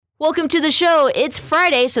Welcome to the show. It's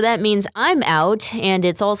Friday, so that means I'm out, and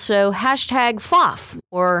it's also hashtag FOF,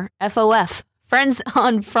 or FOF, Friends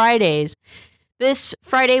on Fridays. This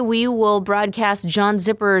Friday, we will broadcast John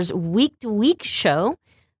Zipper's Week to Week show.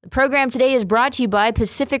 The program today is brought to you by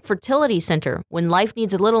Pacific Fertility Center. When life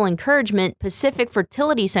needs a little encouragement, Pacific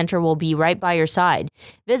Fertility Center will be right by your side.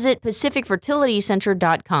 Visit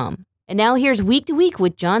pacificfertilitycenter.com. And now here's Week to Week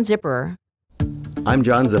with John Zipperer. I'm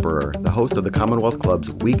John Zipperer, the host of the Commonwealth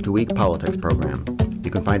Club's Week to Week Politics program.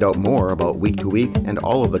 You can find out more about Week to Week and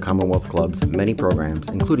all of the Commonwealth Club's many programs,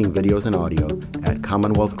 including videos and audio, at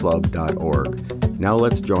commonwealthclub.org. Now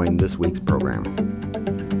let's join this week's program.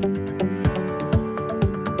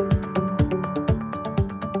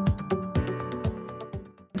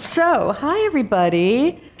 So, hi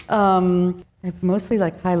everybody. Mostly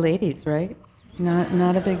like hi ladies, right?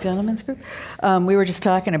 Not a big gentleman's group. We were just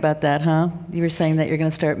talking about that, huh? You were saying that you're going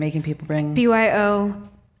to start making people bring BYO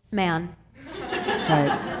man.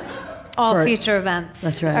 Right. All future events.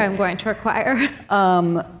 That's right. I'm going to require.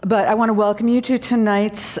 But I want to welcome you to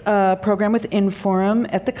tonight's program with Inforum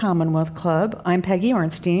at the Commonwealth Club. I'm Peggy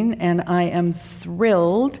Ornstein, and I am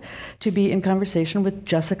thrilled to be in conversation with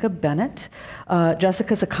Jessica Bennett.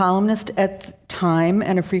 Jessica's a columnist at Time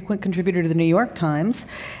and a frequent contributor to the New York Times,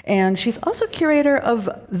 and she's also curator of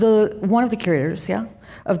one of the curators,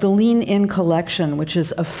 of the Lean In collection, which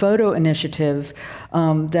is a photo initiative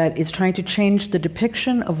that is trying to change the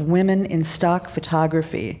depiction of women in stock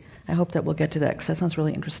photography. I hope that we'll get to that, because that sounds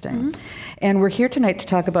really interesting. Mm-hmm. And we're here tonight to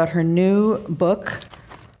talk about her new book,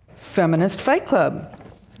 Feminist Fight Club.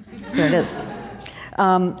 There it is.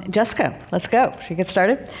 Jessica, let's go. Should we get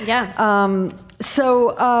started? Yeah.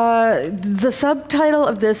 So the subtitle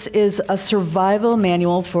of this is A Survival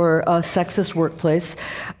Manual for a Sexist Workplace.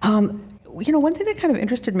 One thing that kind of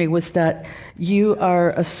interested me was that you are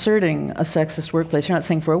asserting a sexist workplace. You're not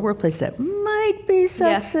saying for a workplace that might be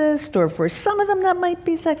sexist, or for some of them that might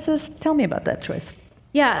be sexist. Tell me about that choice.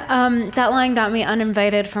 Yeah, that line got me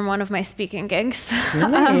uninvited from one of my speaking gigs.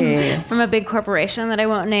 Really? From a big corporation that I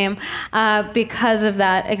won't name, because of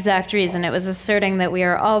that exact reason. It was asserting that we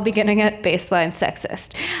are all beginning at baseline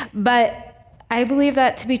sexist. But I believe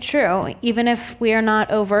that to be true. Even if we are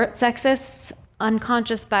not overt sexists,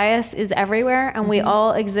 unconscious bias is everywhere, and we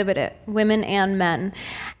all exhibit it, women and men.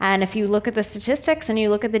 And if you look at the statistics and you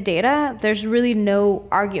look at the data, there's really no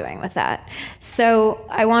arguing with that. So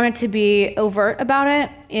I wanted to be overt about it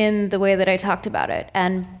in the way that I talked about it,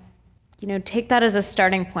 and take that as a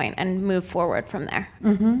starting point and move forward from there.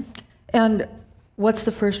 Mm-hmm. And what's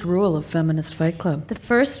the first rule of Feminist Fight Club? The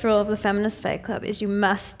first rule of the Feminist Fight Club is you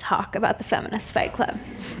must talk about the Feminist Fight Club.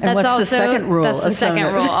 And what's the second rule? That's the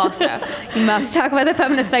second rule also. You must talk about the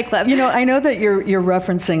Feminist Fight Club. I know that you're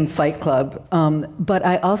referencing Fight Club, but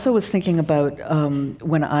I also was thinking about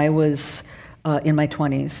when I was in my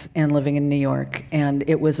 20s and living in New York, and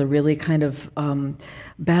it was a really kind of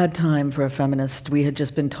bad time for a feminist. We had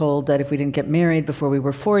just been told that if we didn't get married before we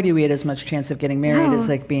were 40, we had as much chance of getting married as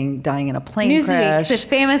like dying in a plane crash. Newsweek, the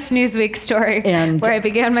famous Newsweek story where I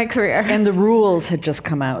began my career. And the rules had just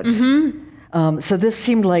come out. Mm-hmm. So this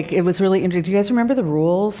seemed like it was really interesting. Do you guys remember the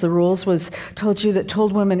rules? The rules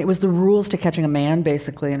told women, it was the rules to catching a man,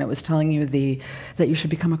 basically, and it was telling you that you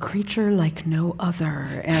should become a creature like no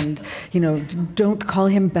other, and don't call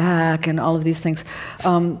him back, and all of these things.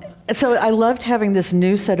 So I loved having this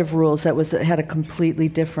new set of rules that had a completely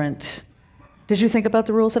different. Did you think about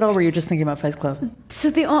the rules at all, or were you just thinking about Fight Club? So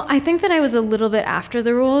I think that I was a little bit after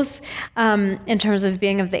the rules in terms of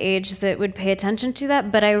being of the age that would pay attention to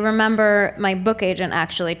that. But I remember my book agent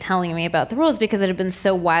actually telling me about the rules because it had been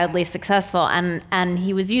so wildly successful. And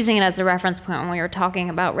he was using it as a reference point when we were talking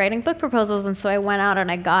about writing book proposals. And so I went out and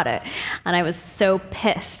I got it. And I was so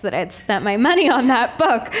pissed that I'd spent my money on that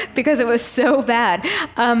book because it was so bad.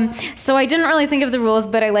 So I didn't really think of the rules,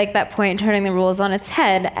 but I like that point, turning the rules on its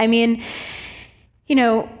head. I mean,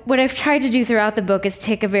 what I've tried to do throughout the book is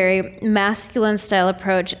take a very masculine style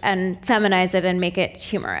approach and feminize it and make it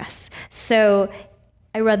humorous. So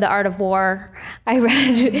I read The Art of War, I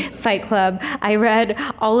read Fight Club, I read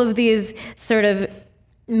all of these sort of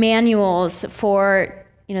manuals for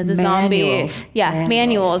the zombies. Yeah,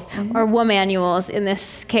 manuals or womanuals in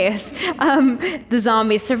this case. The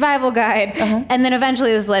zombie survival guide. Uh-huh. And then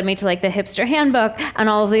eventually this led me to like the hipster handbook and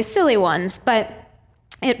all of these silly ones. But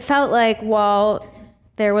it felt like while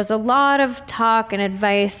there was a lot of talk and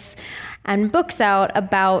advice and books out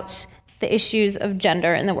about the issues of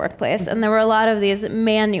gender in the workplace, and there were a lot of these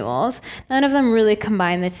manuals, none of them really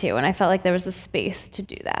combined the two, and I felt like there was a space to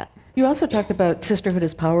do that. You also talked about Sisterhood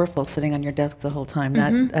is Powerful sitting on your desk the whole time.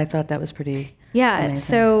 That I thought that was pretty amazing.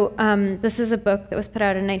 So this is a book that was put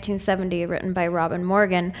out in 1970, written by Robin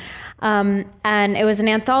Morgan. And it was an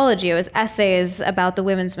anthology. It was essays about the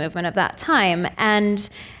women's movement of that time. And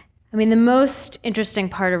I mean, the most interesting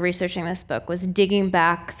part of researching this book was digging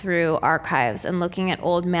back through archives and looking at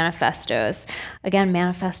old manifestos, from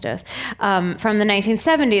the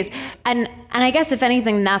 1970s. And I guess, if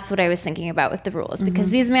anything, that's what I was thinking about with the rules,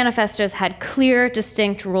 because these manifestos had clear,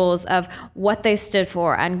 distinct rules of what they stood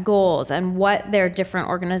for and goals and what their different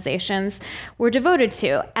organizations were devoted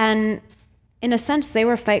to. And in a sense, they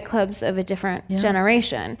were fight clubs of a different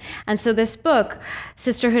generation. And so this book,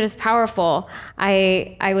 Sisterhood is Powerful,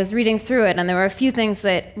 I was reading through it, and there were a few things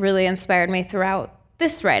that really inspired me throughout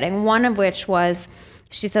this writing. One of which was,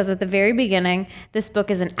 she says at the very beginning, this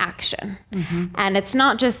book is an action. And it's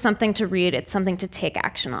not just something to read, it's something to take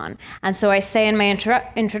action on. And so I say in my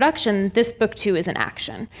introduction, this book too is an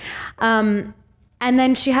action. And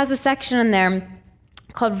then she has a section in there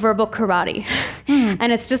called Verbal Karate.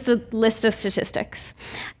 And it's just a list of statistics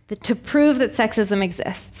to prove that sexism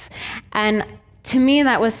exists. And to me,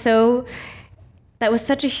 that was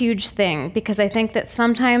such a huge thing, because I think that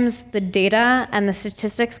sometimes the data and the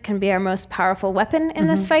statistics can be our most powerful weapon in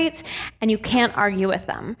this fight, and you can't argue with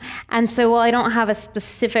them. And so while I don't have a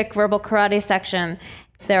specific Verbal Karate section,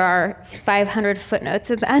 there are 500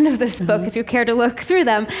 footnotes at the end of this book if you care to look through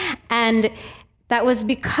them. And that was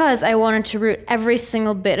because I wanted to root every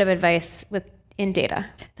single bit of advice in data.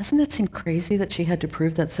 Doesn't that seem crazy that she had to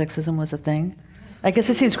prove that sexism was a thing? I guess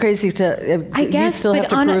it seems crazy to. I guess, you still have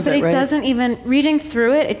to prove but it, right? Doesn't even, reading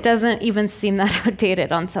through it, it doesn't even seem that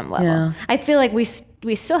outdated on some level. Yeah. I feel like we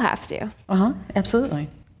still have to. Absolutely.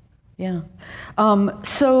 Yeah.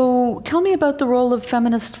 So tell me about the role of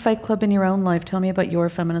Feminist Fight Club in your own life. Tell me about your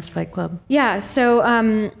Feminist Fight Club. Yeah. So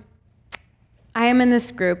I am in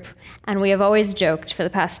this group, and we have always joked for the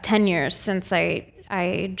past 10 years since I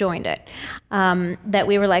joined it, that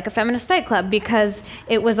we were like a feminist fight club, because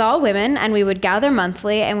it was all women, and we would gather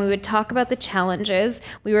monthly and we would talk about the challenges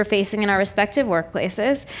we were facing in our respective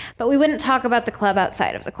workplaces, but we wouldn't talk about the club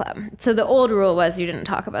outside of the club. So the old rule was you didn't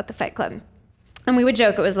talk about the fight club. And we would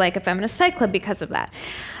joke it was like a feminist fight club because of that.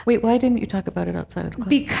 Wait, why didn't you talk about it outside of the club?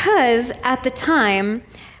 Because at the time,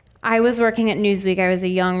 I was working at Newsweek. I was a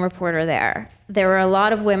young reporter there. There were a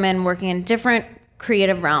lot of women working in different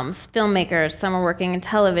creative realms, filmmakers, some were working in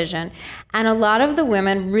television. And a lot of the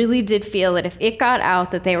women really did feel that if it got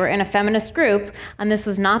out that they were in a feminist group, and this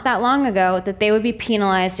was not that long ago, that they would be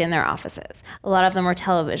penalized in their offices. A lot of them were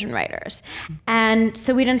television writers. And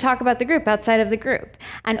so we didn't talk about the group outside of the group.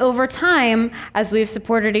 And over time, as we've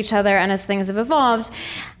supported each other and as things have evolved,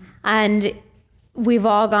 and we've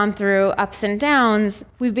all gone through ups and downs,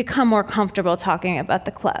 we've become more comfortable talking about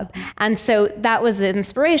the club. And so that was the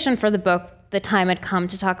inspiration for the book. The time had come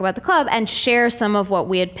to talk about the club and share some of what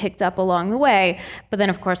we had picked up along the way, but then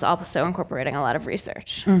of course also incorporating a lot of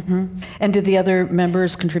research. And did the other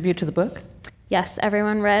members contribute to the book? Yes,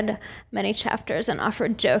 everyone read many chapters and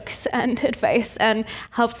offered jokes and advice and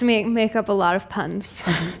helped me make up a lot of puns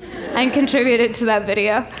and contributed to that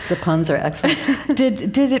video. The puns are excellent.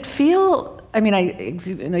 Did it feel, I mean, I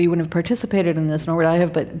know you wouldn't have participated in this, nor would I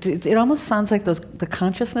have, but it almost sounds like the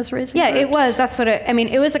consciousness raising groups? It was. That's what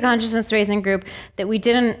it was a consciousness raising group that we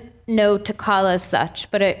didn't know to call as such,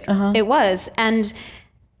 but it was. And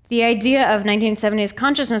the idea of 1970s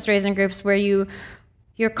consciousness raising groups where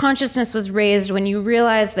your consciousness was raised when you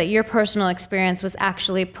realized that your personal experience was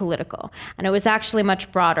actually political, and it was actually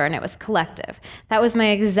much broader, and it was collective. That was my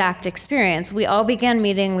exact experience. We all began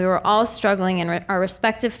meeting, we were all struggling in our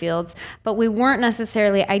respective fields, but we weren't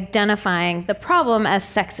necessarily identifying the problem as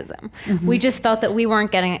sexism. We just felt that we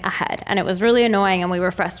weren't getting ahead, and it was really annoying, and we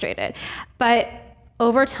were frustrated. But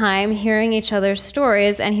over time, hearing each other's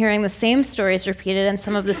stories and hearing the same stories repeated and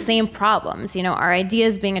some of the same problems, our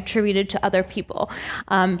ideas being attributed to other people,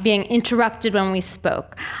 being interrupted when we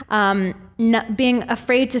spoke, not being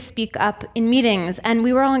afraid to speak up in meetings. And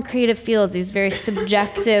we were all in creative fields, these very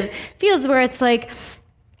subjective fields where it's like,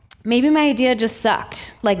 maybe my idea just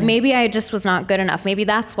sucked. Like maybe I just was not good enough. Maybe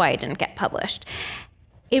that's why it didn't get published.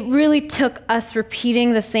 It really took us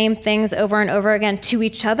repeating the same things over and over again to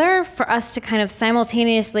each other for us to kind of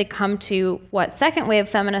simultaneously come to what second wave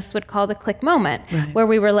feminists would call the click moment, where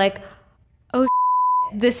we were like, oh,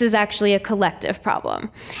 this is actually a collective problem,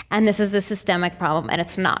 and this is a systemic problem, and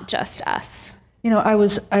it's not just us. I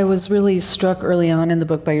was really struck early on in the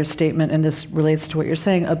book by your statement, and this relates to what you're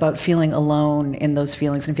saying about feeling alone in those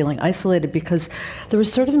feelings and feeling isolated, because there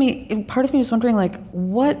was part of me was wondering, like,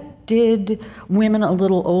 what did women a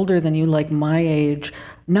little older than you, like my age,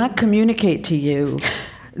 not communicate to you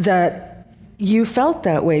that you felt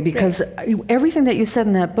that way? Because everything that you said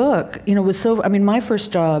in that book, was so. I mean, my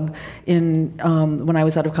first job when I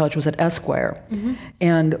was out of college was at Esquire,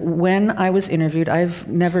 and when I was interviewed, I've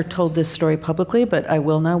never told this story publicly, but I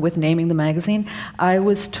will now with naming the magazine. I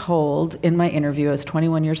was told in my interview, I was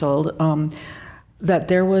 21 years old, that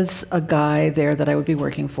there was a guy there that I would be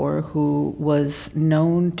working for who was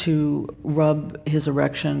known to rub his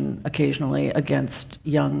erection occasionally against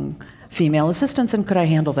young female assistants, and could I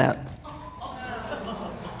handle that?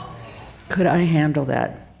 Could I handle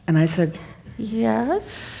that? And I said,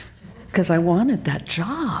 yes, because I wanted that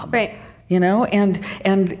job. Right. And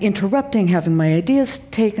interrupting, having my ideas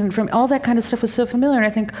taken from, all that kind of stuff was so familiar. And I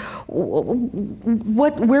think,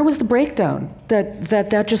 where was the breakdown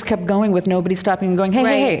that just kept going with nobody stopping and going,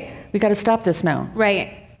 hey, we got to stop this now.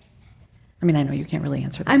 Right. I mean, I know you can't really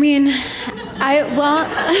answer that. I mean,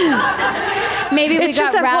 maybe we it's got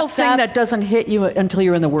just that wrapped whole thing up. that doesn't hit you until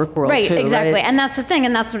you're in the work world, right, too, exactly. right? And that's the thing,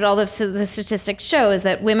 and that's what all the statistics show, is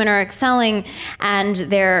that women are excelling, and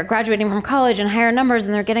they're graduating from college in higher numbers,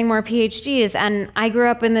 and they're getting more PhDs. And I grew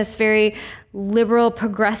up in this very liberal,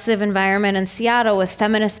 progressive environment in Seattle with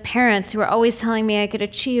feminist parents who were always telling me I could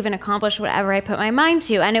achieve and accomplish whatever I put my mind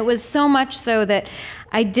to. And it was so much so that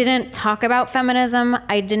I didn't talk about feminism.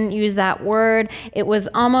 I didn't use that word. It was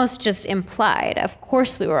almost just implied. Of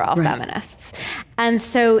course we were all feminists. And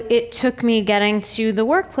so it took me getting to the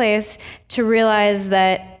workplace to realize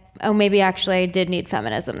that, maybe actually I did need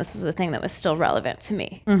feminism. This was a thing that was still relevant to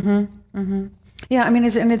me. Yeah, I mean,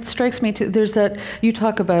 and it strikes me too, there's that, you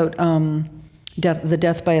talk about the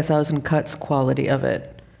death by a thousand cuts quality of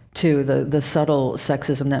it, too, the subtle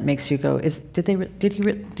sexism that makes you go, did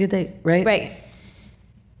they, right? Right.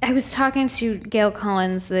 I was talking to Gail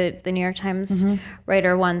Collins, the New York Times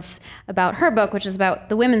writer, once about her book, which is about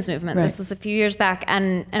the women's movement. Right. This was a few years back,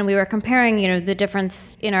 and we were comparing, the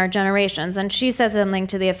difference in our generations. And she said something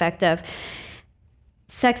to the effect of,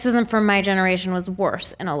 sexism for my generation was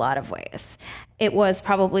worse in a lot of ways. It was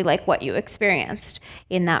probably like what you experienced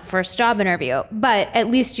in that first job interview, but at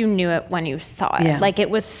least you knew it when you saw it. Yeah. Like, it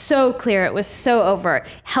was so clear, it was so overt.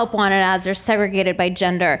 Help wanted ads are segregated by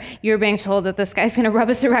gender. You're being told that this guy's gonna rub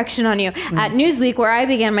his erection on you. At Newsweek, where I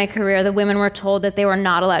began my career, the women were told that they were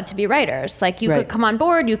not allowed to be writers. Like, you could come on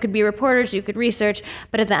board, you could be reporters, you could research,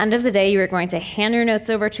 but at the end of the day, you were going to hand your notes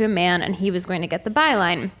over to a man and he was going to get the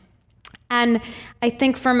byline. And I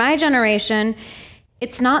think for my generation,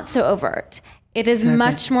 it's not so overt. It is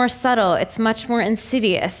much more subtle. It's much more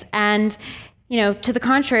insidious. And, to the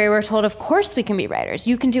contrary, we're told, of course we can be writers.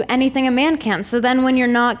 You can do anything a man can. So then when you're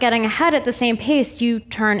not getting ahead at the same pace, you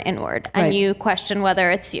turn inward and you question whether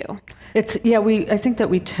it's you. I think that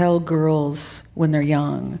we tell girls when they're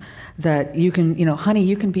young that you can, honey,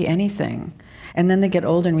 you can be anything. And then they get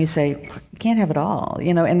older and we say, you can't have it all,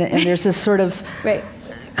 and there's this sort of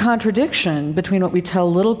contradiction between what we tell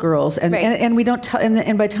little girls and we don't tell,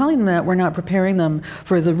 and by telling them that, we're not preparing them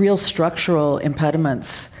for the real structural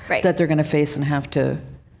impediments that they're going to face and have to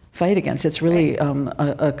fight against. It's really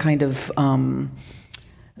a kind of a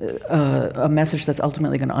message that's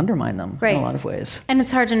ultimately going to undermine them in a lot of ways. And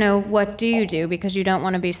it's hard to know what do you do, because you don't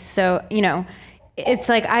want to be so, it's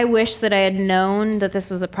like, I wish that I had known that this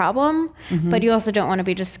was a problem, but you also don't want to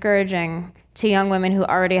be discouraging to young women who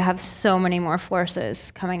already have so many more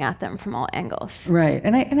forces coming at them from all angles. Right.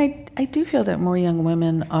 And I do feel that more young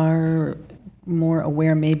women are more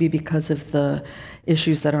aware, maybe because of the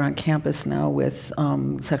issues that are on campus now with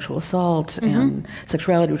sexual assault and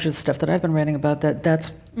sexuality, which is stuff that I've been writing about,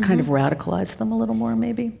 that's kind of radicalized them a little more,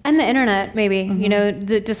 maybe. And the internet, maybe.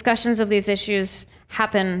 The discussions of these issues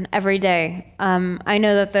happen every day. I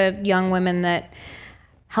know that the young women that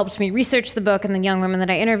helped me research the book and the young women that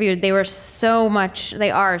I interviewed, they are so much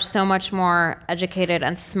more educated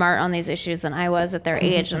and smart on these issues than I was at their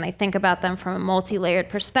age. And they think about them from a multi-layered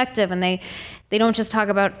perspective. And they don't just talk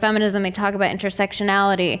about feminism, they talk about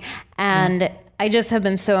intersectionality. And I just have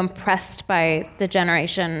been so impressed by the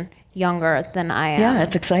generation younger than I am. Yeah,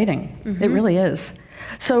 it's exciting. It really is.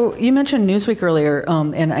 So you mentioned Newsweek earlier,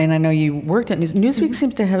 and I know you worked at Newsweek. Newsweek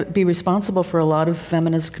seems to be responsible for a lot of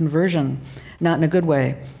feminist conversion, not in a good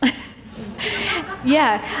way.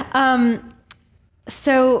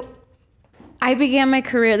 So I began my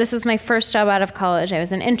career, this was my first job out of college. I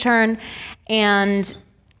was an intern, and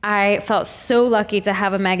I felt so lucky to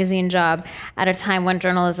have a magazine job at a time when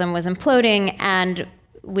journalism was imploding, and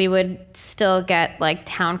we would still get like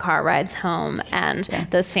town car rides home and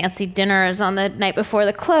those fancy dinners on the night before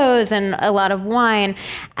the close and a lot of wine.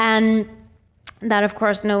 And that, of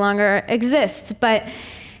course, no longer exists. But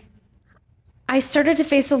I started to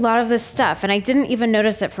face a lot of this stuff, and I didn't even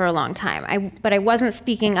notice it for a long time. But I wasn't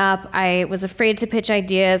speaking up. I was afraid to pitch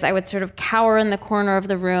ideas. I would sort of cower in the corner of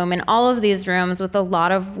the room, in all of these rooms with a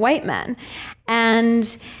lot of white men.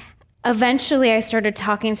 And eventually I started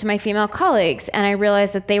talking to my female colleagues, and I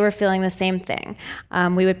realized that they were feeling the same thing.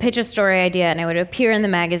 We would pitch a story idea, and it would appear in the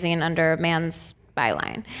magazine under a man's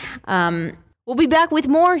byline. We'll be back with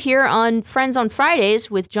more here on Friends on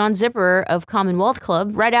Fridays with John Zipperer of Commonwealth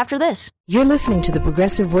Club right after this. You're listening to the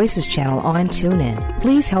Progressive Voices channel on TuneIn.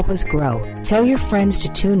 Please help us grow. Tell your friends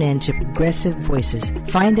to tune in to Progressive Voices.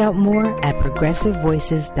 Find out more at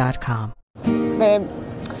progressivevoices.com. Babe,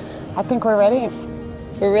 I think we're ready.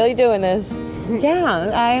 We're really doing this.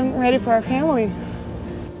 Yeah, I'm ready for our family.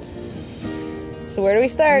 So where do we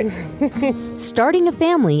start? Starting a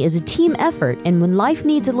family is a team effort, and when life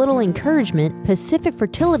needs a little encouragement, Pacific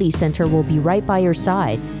Fertility Center will be right by your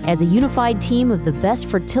side. As a unified team of the best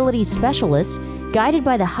fertility specialists, guided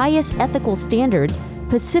by the highest ethical standards,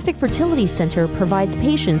 Pacific Fertility Center provides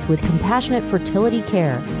patients with compassionate fertility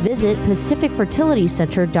care. Visit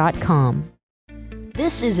pacificfertilitycenter.com.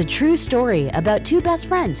 This is a true story about two best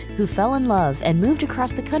friends who fell in love and moved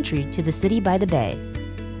across the country to the city by the bay.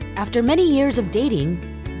 After many years of dating,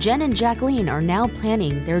 Jen and Jacqueline are now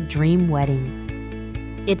planning their dream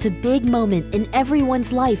wedding. It's a big moment in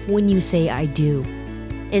everyone's life when you say I do,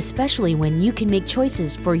 especially when you can make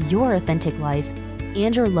choices for your authentic life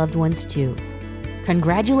and your loved ones too.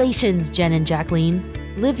 Congratulations, Jen and Jacqueline.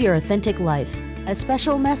 Live your authentic life. A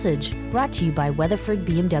special message brought to you by Weatherford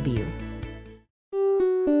BMW.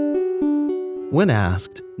 When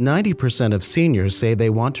asked, 90% of seniors say they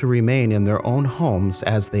want to remain in their own homes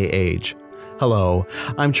as they age. Hello,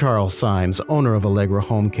 I'm Charles Symes, owner of Allegra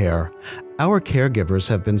Home Care. Our caregivers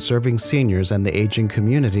have been serving seniors and the aging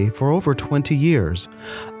community for over 20 years.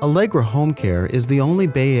 Allegra Home Care is the only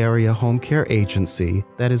Bay Area home care agency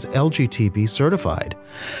that is LGTB certified.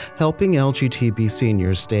 Helping LGTB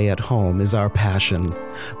seniors stay at home is our passion.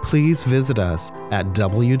 Please visit us at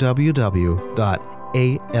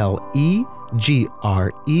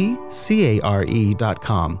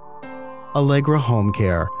www.alegrecare.com. Allegra Home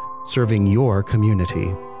Care, serving your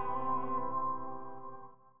community.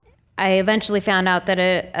 I eventually found out that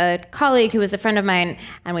a colleague who was a friend of mine,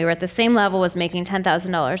 and we were at the same level, was making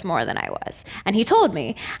 $10,000 more than I was. And he told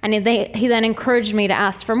me, and he then encouraged me to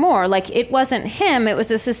ask for more. Like, it wasn't him, it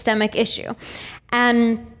was a systemic issue.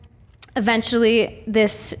 And eventually,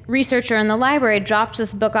 this researcher in the library dropped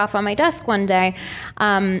this book off on my desk one day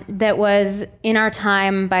that was In Our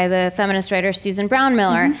Time by the feminist writer Susan Brown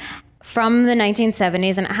Miller from the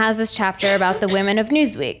 1970s, and it has this chapter about the women of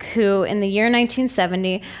Newsweek, who in the year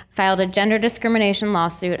 1970 filed a gender discrimination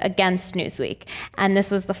lawsuit against Newsweek. And this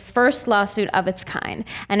was the first lawsuit of its kind,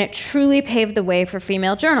 and it truly paved the way for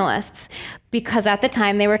female journalists, because at the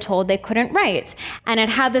time they were told they couldn't write. And it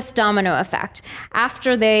had this domino effect.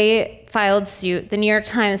 After they filed suit, the New York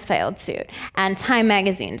Times filed suit, and Time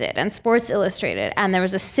Magazine did, and Sports Illustrated, and there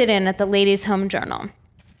was a sit-in at the Ladies' Home Journal.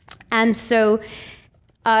 And so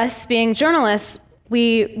us being journalists,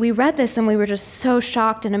 we read this and we were just so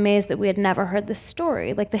shocked and amazed that we had never heard this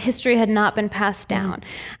story. Like, the history had not been passed down.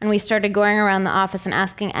 And we started going around the office and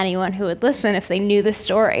asking anyone who would listen if they knew the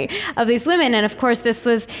story of these women. And of course, this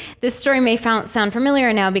story may sound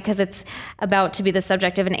familiar now because it's about to be the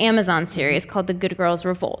subject of an Amazon series called The Good Girls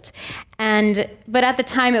Revolt. But at the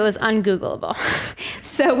time it was ungoogleable.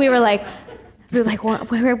 So we were like,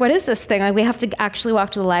 what is this thing? Like, we have to actually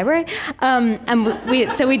walk to the library?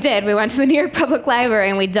 So we did. We went to the New York Public Library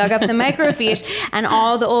and we dug up the microfiche and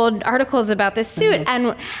all the old articles about this suit.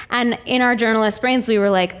 And in our journalist brains, we were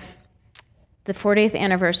like, the 40th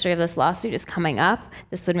anniversary of this lawsuit is coming up.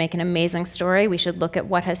 This would make an amazing story. We should look at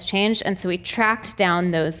what has changed. And so we tracked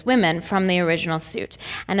down those women from the original suit.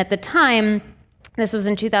 And at the time, this was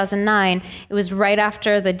in 2009. It was right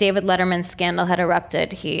after the David Letterman scandal had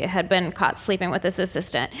erupted. He had been caught sleeping with his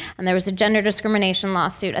assistant. And there was a gender discrimination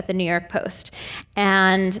lawsuit at the New York Post.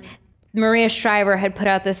 And Maria Shriver had put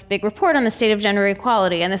out this big report on the state of gender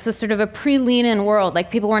equality. And this was sort of a pre-Lenin world.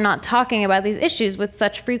 Like, people were not talking about these issues with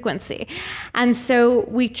such frequency. And so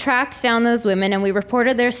we tracked down those women and we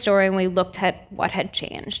reported their story and we looked at what had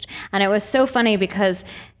changed. And it was so funny because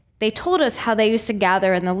they told us how they used to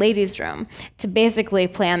gather in the ladies' room to basically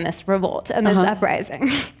plan this revolt and this uprising.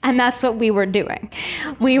 And that's what we were doing.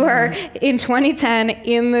 We were, in 2010,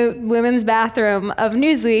 in the women's bathroom of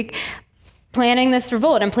Newsweek, planning this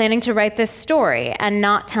revolt and planning to write this story and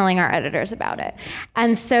not telling our editors about it.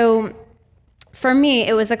 And so for me,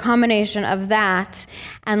 it was a combination of that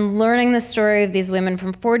and learning the story of these women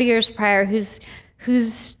from 40 years prior whose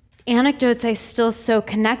anecdotes I still so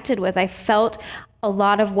connected with. I felt a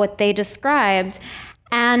lot of what they described,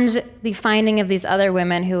 and the finding of these other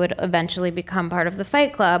women who would eventually become part of the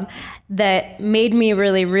Fight Club that made me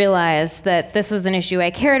really realize that this was an issue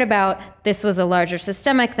I cared about, this was a larger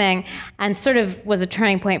systemic thing, and sort of was a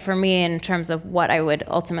turning point for me in terms of what I would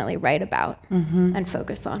ultimately write about and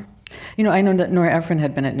focus on. You know, I know that Nora Ephron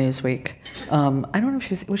had been at Newsweek. I don't know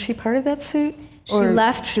if was she part of that suit? She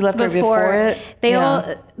left before it?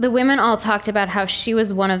 The women all talked about how she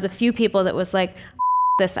was one of the few people that was like,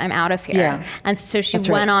 this, I'm out of here. Yeah. And so she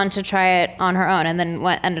went on to try it on her own and then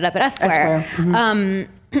ended up at Esquire.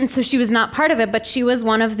 So she was not part of it, but she was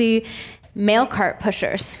one of the mail cart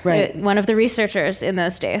pushers, one of the researchers in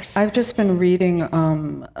those days. I've just been reading,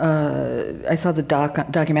 I saw the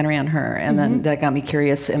documentary on her, and then that got me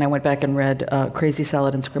curious, and I went back and read Crazy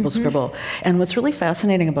Salad and Scribble Scribble. And what's really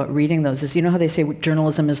fascinating about reading those is, you know how they say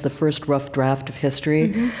journalism is the first rough draft of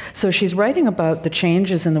history? So she's writing about the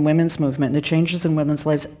changes in the women's movement, the changes in women's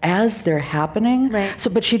lives as they're happening. So,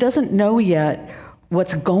 but she doesn't know yet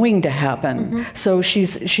what's going to happen. So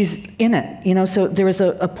she's in it, you know. So there was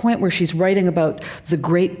a point where she's writing about the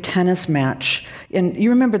great tennis match. And you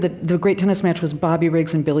remember that the great tennis match was Bobby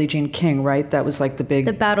Riggs and Billie Jean King, right? That was like the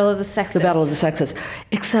battle of the sexes. The battle of the sexes.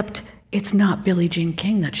 Except it's not Billie Jean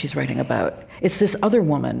King that she's writing about. It's this other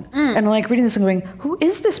woman. And like reading this and going, who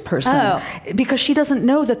is this person? Because she doesn't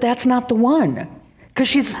know that that's not the one. Because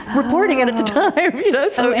she's reporting it at the time, you know.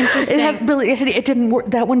 So interesting. It didn't work.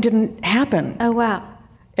 That one didn't happen. Oh wow!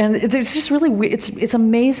 And it's just really it's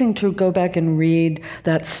amazing to go back and read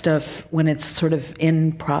that stuff when it's sort of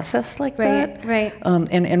in process like that. Right.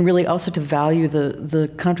 And really also to value the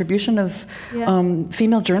contribution of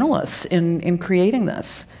female journalists in creating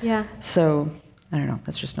this. Yeah. So I don't know.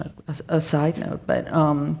 That's just a side note,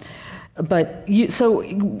 But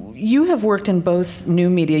you have worked in both new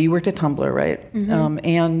media. You worked at Tumblr, right?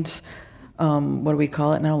 And what do we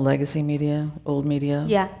call it now? Legacy media, old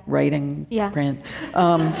media, writing, print.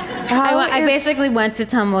 I basically went to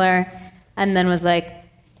Tumblr and then was like,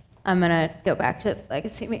 I'm gonna go back to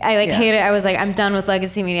legacy media. I hate it. I was like, I'm done with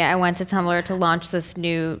legacy media. I went to Tumblr to launch this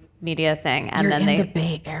new media thing, and You're in the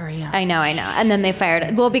Bay Area. I know. And then they fired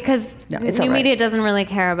it. Well, because new media doesn't really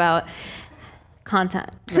care about content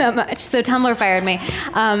that much. So Tumblr fired me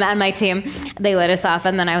and my team. They let us off,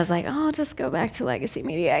 and then I was like, oh, I'll just go back to legacy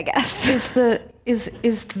media, I guess. Is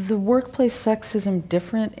the workplace sexism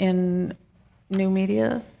different in new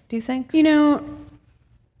media, do you think? You know,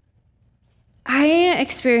 I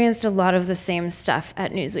experienced a lot of the same stuff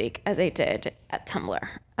at Newsweek as I did at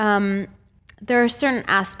Tumblr. There are certain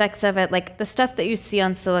aspects of it, like the stuff that you see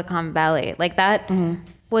on Silicon Valley, like that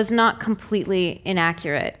was not completely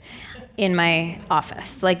inaccurate in my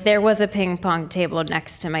office. Like there was a ping pong table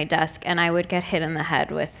next to my desk, and I would get hit in the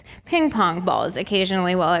head with ping pong balls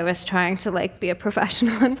occasionally while I was trying to like be a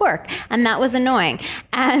professional at work, and that was annoying.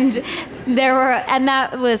 And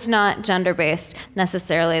that was not gender based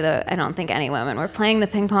necessarily, though I don't think any women were playing the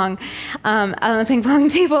ping pong on the ping pong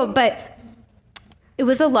table, but it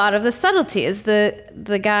was a lot of the subtleties.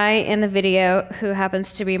 The guy in the video who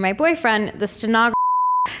happens to be my boyfriend, the stenographer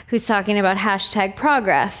who's talking about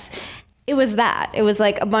 #progress. It was that. It was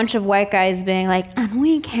like a bunch of white guys being like, and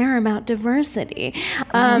we care about diversity.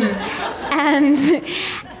 And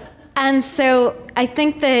so I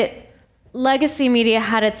think that legacy media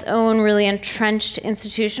had its own really entrenched,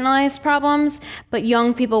 institutionalized problems, but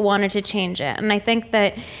young people wanted to change it. And I think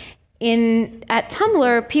that at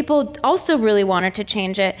Tumblr, people also really wanted to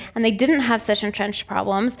change it, and they didn't have such entrenched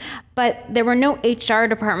problems, but there were no HR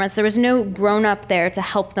departments, there was no grown-up there to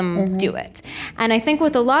help them do it. And I think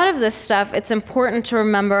with a lot of this stuff, it's important to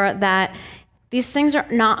remember that these things are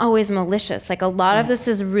not always malicious. Like a lot of this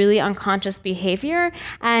is really unconscious behavior,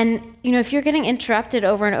 and you know, if you're getting interrupted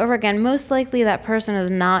over and over again, most likely that person is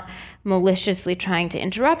not maliciously trying to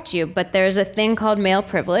interrupt you, but there's a thing called male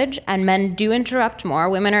privilege, and men do interrupt more.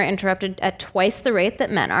 Women are interrupted at twice the rate that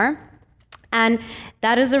men are. And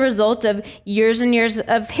that is a result of years and years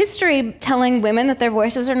of history telling women that their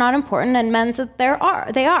voices are not important and men's that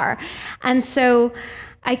they are. And so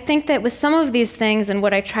I think that with some of these things, and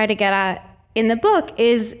what I try to get at in the book,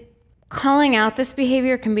 is calling out this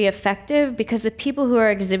behavior can be effective because the people who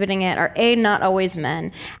are exhibiting it are A, not always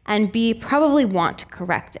men, and B, probably want to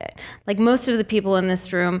correct it. Like most of the people in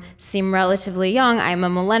this room seem relatively young. I'm a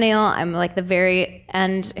millennial. I'm like the very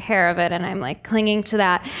end hair of it, and I'm like clinging to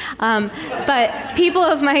that. But people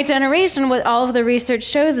of my generation, what all of the research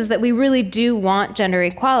shows is that we really do want gender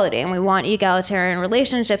equality, and we want egalitarian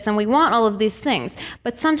relationships, and we want all of these things.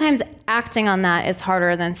 But sometimes acting on that is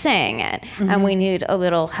harder than saying it, and we need a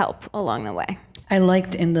little help along the way. I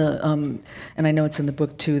liked in the, and I know it's in the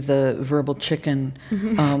book too, the verbal chicken.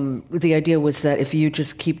 The idea was that if you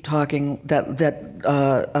just keep talking,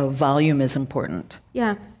 that volume is important.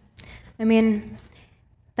 Yeah, I mean,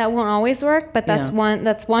 that won't always work, but that's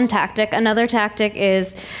one tactic. Another tactic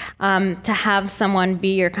is to have someone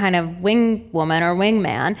be your kind of wing woman or wing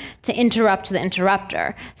man to interrupt the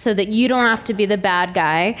interrupter, so that you don't have to be the bad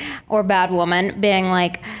guy or bad woman being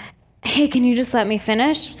like, hey, can you just let me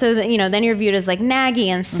finish? So that, then you're viewed as like naggy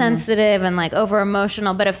and sensitive and like over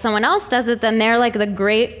emotional. But if someone else does it, then they're like the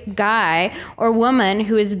great guy or woman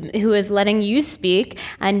who is letting you speak,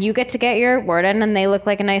 and you get to get your word in, and they look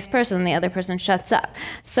like a nice person and the other person shuts up.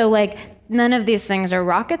 So like none of these things are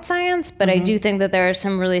rocket science, but I do think that there are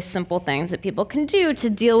some really simple things that people can do to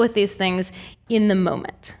deal with these things in the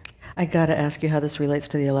moment. I got to ask you how this relates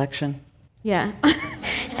to the election. Yeah.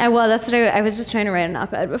 Well, that's what I was just trying to write an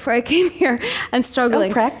op-ed before I came here and struggling.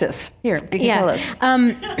 Oh, practice. Here, you can tell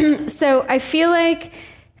us. So I feel like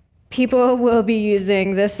people will be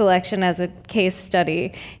using this election as a case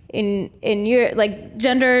study in your, like,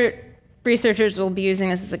 gender researchers will be using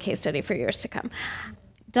this as a case study for years to come.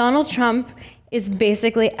 Donald Trump is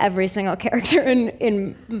basically every single character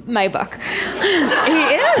in my book.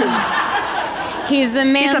 He is. He's the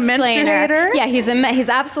mansplainer. He's a menstruator? Yeah, he's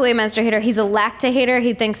absolutely a menstruator. He's a lactator.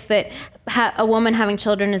 He thinks that a woman having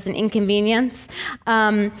children is an inconvenience.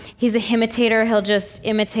 He's a imitator. He'll just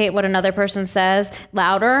imitate what another person says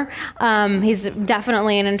louder. He's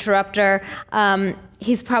definitely an interrupter.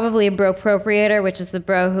 He's probably a bro-appropriator, which is the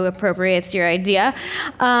bro who appropriates your idea.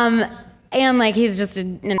 And like he's just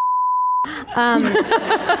an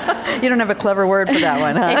You don't have a clever word for that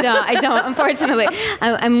one, huh? I don't. Unfortunately,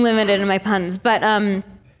 I'm limited in my puns. But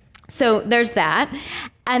so there's that,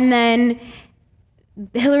 and then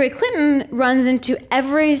Hillary Clinton runs into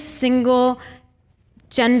every single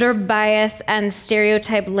gender bias and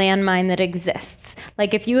stereotype landmine that exists.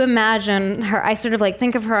 Like if you imagine her, I sort of like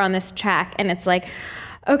think of her on this track, and it's like,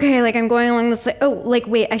 okay, like I'm going along this way. Oh, like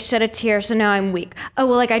wait, I shed a tear, so now I'm weak. Oh,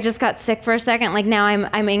 well, like I just got sick for a second, like now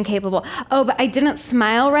I'm incapable. Oh, but I didn't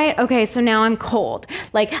smile right. Okay, so now I'm cold.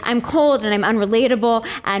 Like I'm cold and I'm unrelatable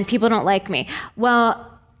and people don't like me. Well,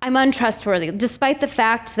 I'm untrustworthy, despite the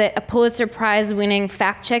fact that a Pulitzer Prize winning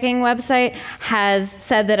fact-checking website has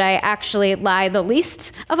said that I actually lie the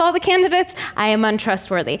least of all the candidates. I am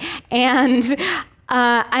untrustworthy. And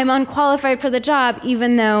I'm unqualified for the job,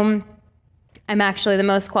 even though I'm actually the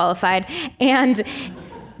most qualified, and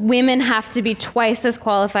women have to be twice as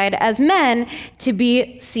qualified as men to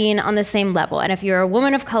be seen on the same level. And if you're a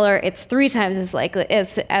woman of color, it's 3 times as likely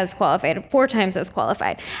as qualified, 4 times as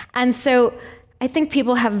qualified. And so I think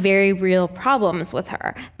people have very real problems with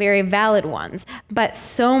her, very valid ones. But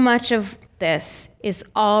so much of this is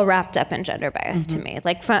all wrapped up in gender bias to me.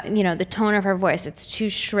 Like, the tone of her voice, it's too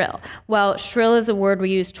shrill. Well, shrill is a word we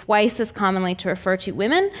use twice as commonly to refer to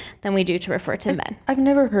women than we do to refer to men. I've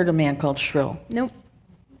never heard a man called shrill. Nope.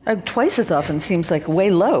 Twice as often seems like way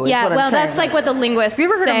low, is what I'm saying. That's like what the linguists say. Have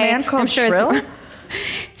you ever heard a man called shrill?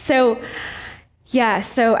 So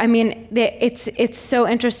I mean, it's so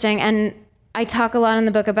interesting. And I talk a lot in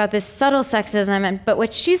the book about this subtle sexism, but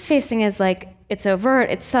what she's facing is like, it's overt,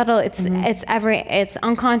 it's subtle, it's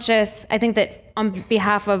unconscious. I think that on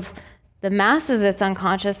behalf of the masses, it's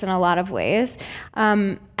unconscious in a lot of ways,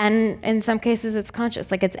 and in some cases, it's conscious.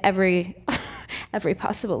 Like it's every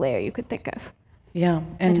possible layer you could think of. Yeah,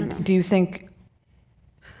 and do you think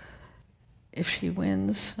if she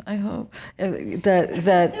wins, I hope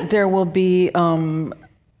that there will be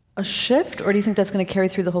a shift, or do you think that's going to carry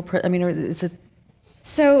through the whole? Or is it?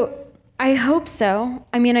 So. I hope so.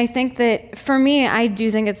 I mean, I think that for me, I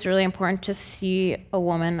do think it's really important to see a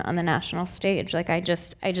woman on the national stage. Like I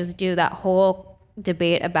just do that whole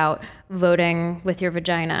debate about voting with your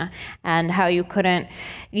vagina and how you couldn't,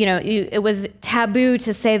 it was taboo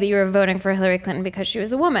to say that you were voting for Hillary Clinton because she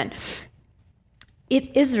was a woman.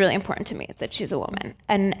 It is really important to me that she's a woman,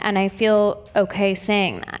 and I feel okay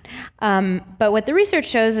saying that. But what the research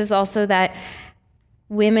shows is also that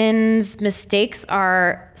women's mistakes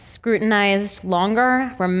are scrutinized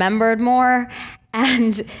longer, remembered more,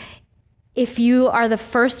 and if you are the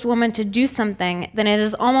first woman to do something, then it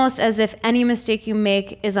is almost as if any mistake you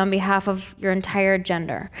make is on behalf of your entire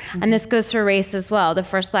gender. And this goes for race as well. The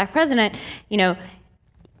first Black president,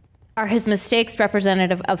 are his mistakes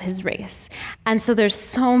representative of his race? And so there's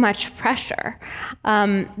so much pressure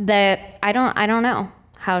that I don't know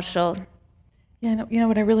how she'll. Yeah,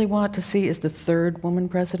 what I really want to see is the 3rd woman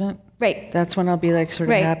president. Right. That's when I'll be like sort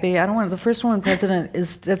of happy. I don't want the first woman president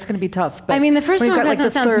that's going to be tough. But I mean, the first woman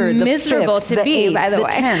president sounds miserable to be, by the way.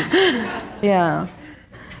 10th. Yeah.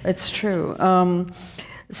 It's true.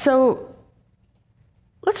 So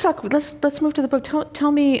let's talk. Let's move to the book.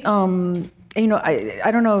 Tell me.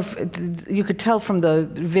 I don't know if you could tell from the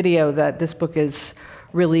video that this book is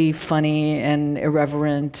really funny and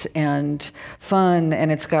irreverent and fun,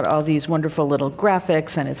 and it's got all these wonderful little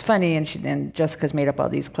graphics, and it's funny, and Jessica's made up all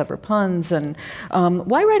these clever puns. And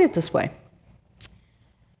why write it this way?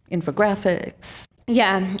 Infographics.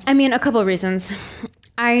 Yeah, I mean, a couple of reasons.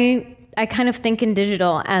 I kind of think in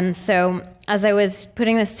digital, and so as I was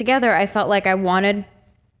putting this together, I felt like I wanted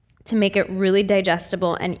to make it really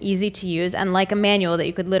digestible and easy to use, and like a manual that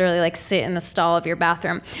you could literally like sit in the stall of your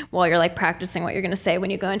bathroom while you're like practicing what you're going to say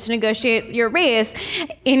when you go in to negotiate your raise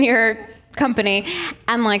in your company,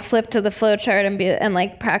 and like flip to the flow chart and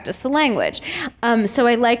like practice the language. So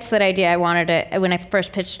I liked that idea. I wanted it when I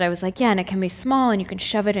first pitched it. I was like, yeah, and it can be small, and you can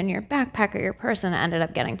shove it in your backpack or your purse, and it ended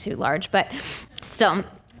up getting too large, but still.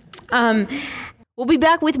 We'll be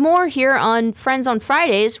back with more here on Friends on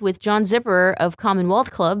Fridays with John Zipperer of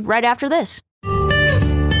Commonwealth Club right after this. I'm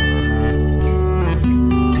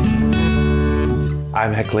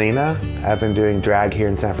Heklina. I've been doing drag here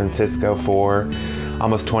in San Francisco for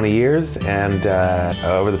almost 20 years, and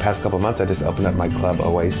over the past couple of months I just opened up my club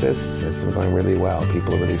Oasis. It's been going really well.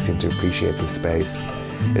 People really seem to appreciate the space.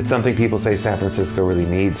 It's something people say San Francisco really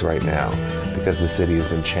needs right now because the city has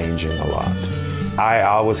been changing a lot. I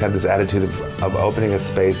always had this attitude of opening a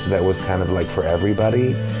space that was kind of like for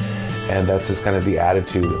everybody, and that's just kind of the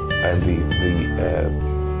attitude and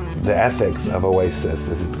the ethics of Oasis.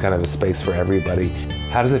 Is it's kind of a space for everybody.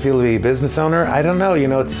 How does it feel to be a business owner? I don't know.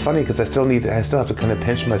 It's funny because I still have to kind of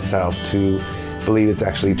pinch myself to believe it's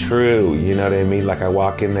actually true. You know what I mean? Like I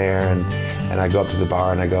walk in there and I go up to the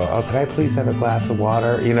bar and I go, oh, could I please have a glass of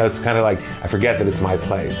water? It's kind of like I forget that it's my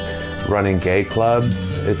place. Running gay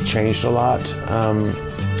clubs, it's changed a lot.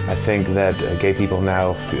 I think that gay people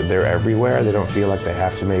now, they're everywhere. They don't feel like they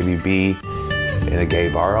have to maybe be in a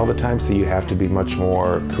gay bar all the time, so you have to be much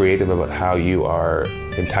more creative about how you are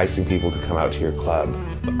enticing people to come out to your club.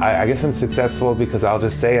 I guess I'm successful because I'll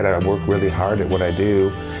just say it, I work really hard at what I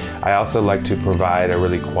do. I also like to provide a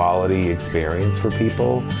really quality experience for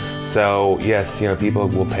people. So yes, people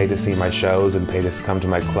will pay to see my shows and pay to come to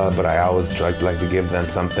my club, but I always like to give them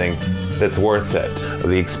something that's worth it.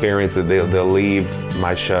 The experience that they'll leave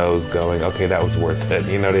my shows going, okay, that was worth it.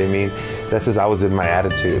 You know what I mean? That's just always been my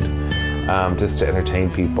attitude, just to entertain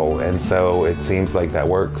people. And so it seems like that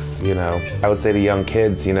works. I would say to young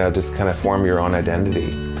kids, just kind of form your own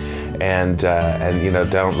identity. And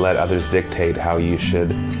don't let others dictate how you should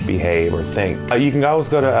behave or think. You can always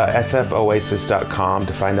go to sfoasis.com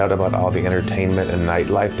to find out about all the entertainment and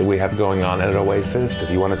nightlife that we have going on at Oasis. If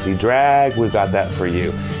you want to see drag, we've got that for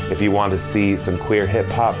you. If you want to see some queer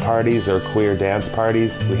hip-hop parties or queer dance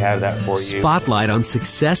parties, we have that for you. Spotlight on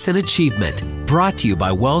Success and Achievement, brought to you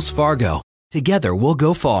by Wells Fargo. Together we'll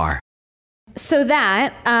go far. So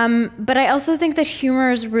that, but I also think that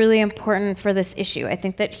humor is really important for this issue. I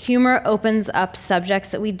think that humor opens up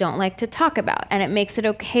subjects that we don't like to talk about, and it makes it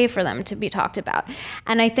okay for them to be talked about.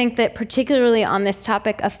 And I think that particularly on this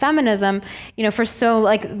topic of feminism, for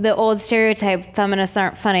the old stereotype, feminists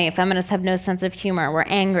aren't funny, feminists have no sense of humor, we're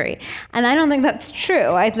angry. And I don't think that's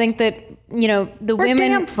true. I think that, the we're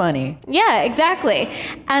women... damn funny. Yeah, exactly.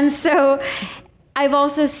 And so I've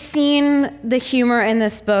also seen the humor in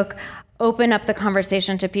this book open up the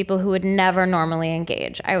conversation to people who would never normally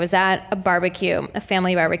engage. I was at a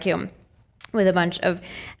family barbecue, with a bunch of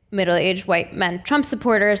middle-aged white men Trump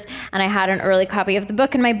supporters, and I had an early copy of the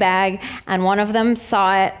book in my bag, and one of them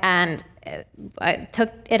saw it, and I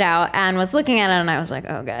took it out and was looking at it, and I was like,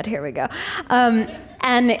 oh God, here we go.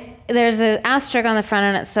 And there's an asterisk on the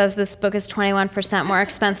front, and it says this book is 21% more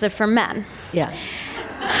expensive for men. Yeah.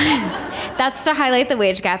 That's to highlight the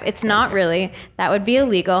wage gap. It's not really. That would be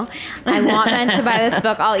illegal. I want men to buy this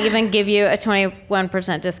book. I'll even give you a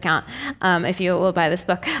 21% discount if you will buy this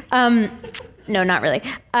book. No, not really.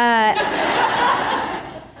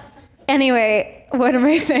 Anyway, what am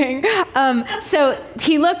I saying? So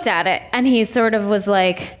he looked at it, and he sort of was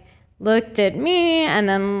like, looked at me, and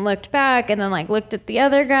then looked back, and then looked at the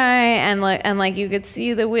other guy, and you could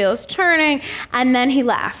see the wheels turning, and then he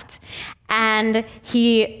laughed. And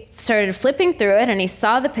he started flipping through it, and he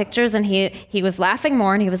saw the pictures, and he was laughing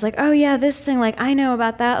more, and he was like, oh yeah, this thing, I know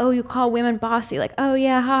about that. Oh, you call women bossy. Oh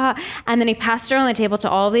yeah, haha. And then he passed it around the table to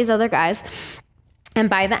all of these other guys. And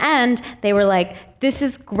by the end, they were like, this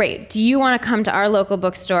is great. Do you want to come to our local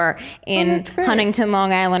bookstore in Huntington,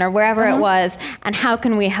 Long Island, or wherever it was, and how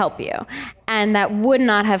can we help you? And that would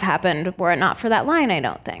not have happened were it not for that line, I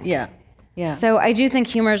don't think. Yeah. So I do think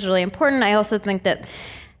humor is really important. I also think that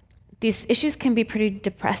these issues can be pretty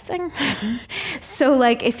depressing. So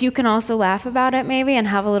like if you can also laugh about it maybe and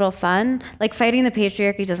have a little fun, like fighting the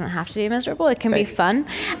patriarchy doesn't have to be miserable, it can be fun.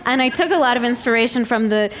 And I took a lot of inspiration from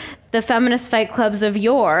the feminist fight clubs of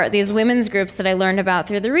yore, these women's groups that I learned about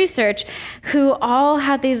through the research, who all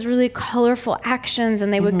had these really colorful actions,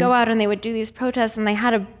 and they would go out and they would do these protests and they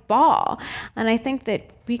had a ball. And I think that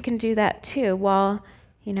we can do that too while,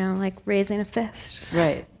 like raising a fist.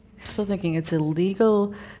 Right. Still thinking it's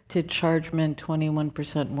illegal to charge men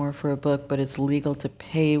 21% more for a book, but it's legal to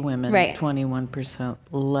pay women 21%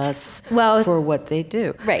 less for what they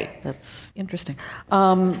do. Right. That's interesting.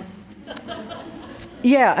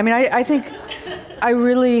 Yeah, I mean, I think I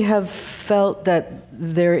really have felt that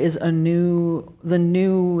there is the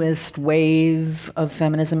newest wave of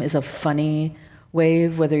feminism is a funny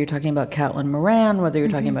wave, whether you're talking about Caitlin Moran, whether you're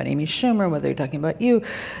talking about Amy Schumer, whether you're talking about you.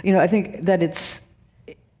 I think that it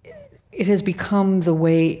has become the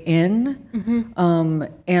way in,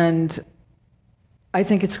 and I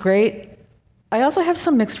think it's great. I also have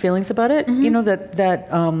some mixed feelings about it.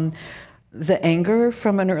 That the anger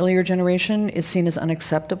from an earlier generation is seen as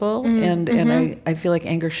unacceptable, and I feel like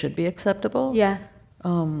anger should be acceptable. Yeah.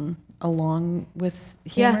 Along with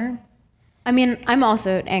humor. Yeah. I mean, I'm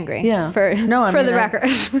also angry. Yeah. For the record.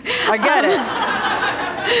 I get it.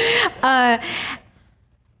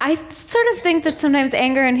 I sort of think that sometimes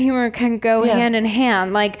anger and humor can go hand in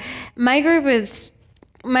hand. Like my real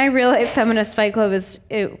life feminist fight club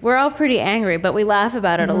we're all pretty angry, but we laugh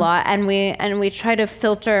about it a lot, and we try to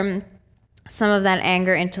filter some of that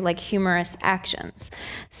anger into like humorous actions.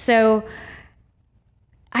 So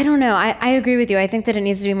I don't know. I agree with you. I think that it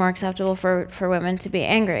needs to be more acceptable for women to be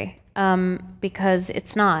angry, because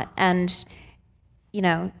it's not. And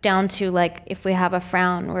down to like if we have a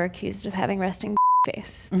frown, we're accused of having resting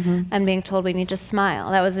face and being told we need to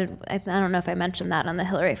smile. That was I don't know if I mentioned that on the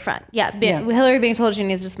Hillary front. Hillary being told she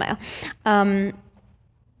needs to smile.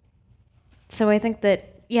 So I think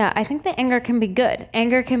that anger can be good.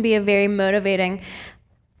 Anger can be a very motivating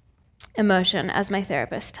emotion, as my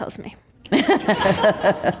therapist tells me.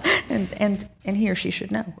 and he or she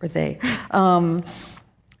should know, or they.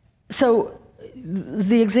 So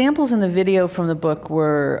the examples in the video from the book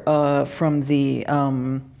were from the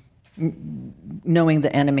knowing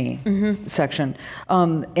the enemy section.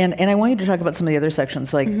 And I want you to talk about some of the other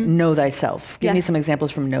sections, like know thyself. Give me some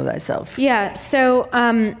examples from know thyself. Yeah, so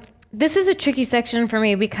this is a tricky section for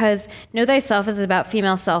me because know thyself is about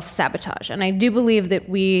female self-sabotage. And I do believe that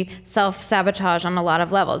we self-sabotage on a lot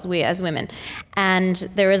of levels, we as women. And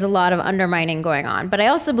there is a lot of undermining going on. But I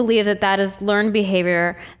also believe that that is learned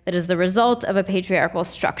behavior that is the result of a patriarchal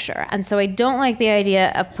structure. And so I don't like the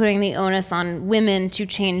idea of putting the onus on women to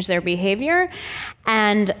change their behavior.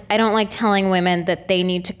 And I don't like telling women that they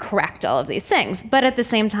need to correct all of these things. But at the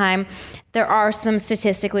same time, there are some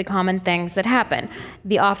statistically common things that happen.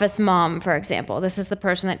 The office mom, for example, this is the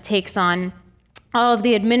person that takes on all of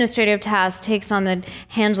the administrative tasks, takes on the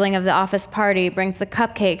handling of the office party, brings the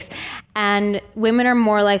cupcakes, and women are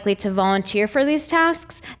more likely to volunteer for these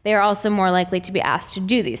tasks. They are also more likely to be asked to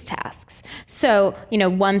do these tasks. So,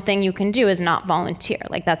 one thing you can do is not volunteer.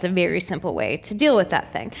 Like, that's a very simple way to deal with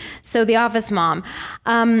that thing. So the office mom,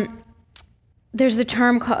 there's a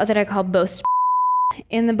term that I call boast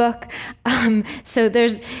in the book. So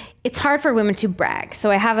it's hard for women to brag. So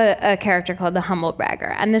I have a character called the humble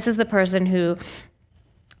bragger. And this is the person who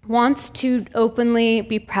wants to openly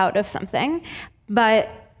be proud of something, but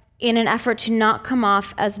in an effort to not come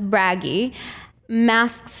off as braggy,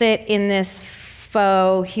 masks it in this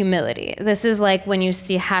faux humility. This is like when you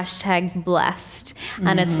see #blessed,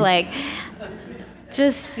 and it's like,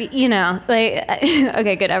 just,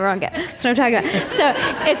 okay, good, everyone gets what I'm talking about. So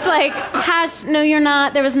it's like, no, you're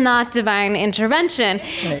not, there was not divine intervention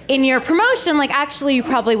in your promotion. Like, actually, you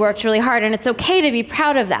probably worked really hard, and it's okay to be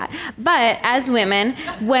proud of that. But as women,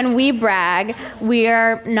 when we brag, we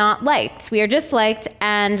are not liked. We are disliked,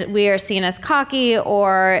 and we are seen as cocky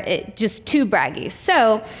or just too braggy.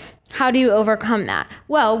 So how do you overcome that?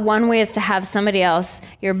 Well, one way is to have somebody else,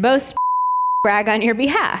 your boast, brag on your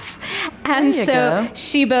behalf. And so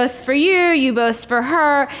she boasts for you, you boast for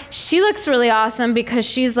her. She looks really awesome because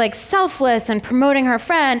she's like selfless and promoting her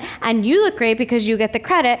friend, and you look great because you get the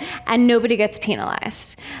credit and nobody gets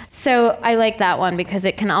penalized. So I like that one because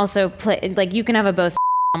it can also play, like, you can have a boast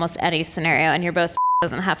almost any scenario, and your boast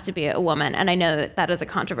doesn't have to be a woman. And I know that that is a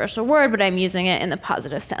controversial word, but I'm using it in the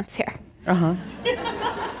positive sense here.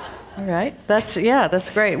 All right. That's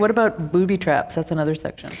great. What about booby traps? That's another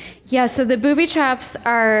section. Yeah, so the booby traps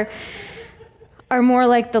are more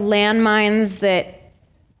like the landmines that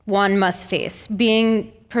one must face.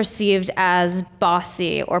 Being perceived as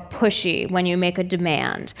bossy or pushy when you make a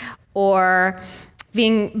demand, or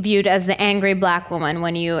being viewed as the angry black woman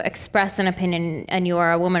when you express an opinion and you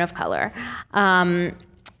are a woman of color.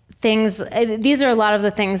 These are a lot of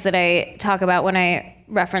the things that I talk about when I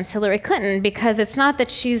reference Hillary Clinton, because it's not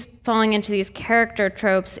that she's falling into these character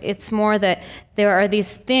tropes, it's more that there are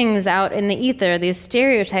these things out in the ether, these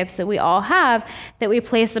stereotypes that we all have that we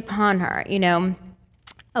place upon her. You know,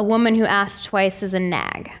 a woman who asks twice is a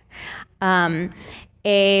nag.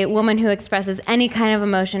 A woman who expresses any kind of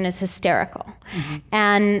emotion is hysterical. Mm-hmm.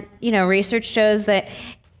 And, you know, research shows that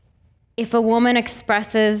if a woman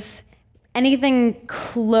expresses anything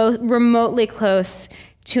remotely close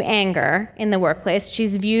to anger in the workplace,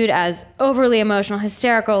 she's viewed as overly emotional,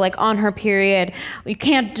 hysterical, like on her period. You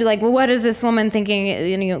can't do, like, well, what is this woman thinking?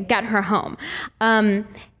 You know, get her home.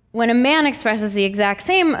 When a man expresses the exact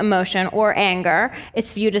same emotion or anger,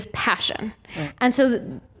 it's viewed as passion. Right. And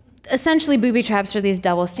so essentially booby traps are these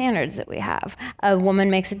double standards that we have. A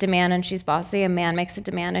woman makes a demand and she's bossy, a man makes a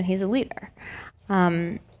demand and he's a leader.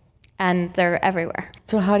 And they're everywhere.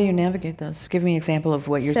 So how do you navigate those? Give me an example of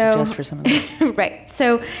what you suggest for some of those. Right.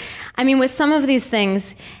 So, I mean, with some of these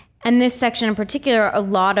things, and this section in particular, a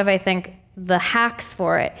lot of, I think, the hacks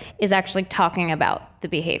for it is actually talking about the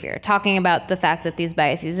behavior, talking about the fact that these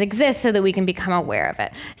biases exist so that we can become aware of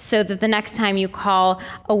it. So that the next time you call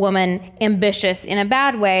a woman ambitious in a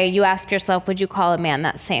bad way, you ask yourself, would you call a man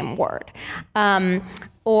that same word?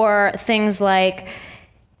 Or things like,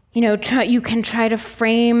 you know, you can try to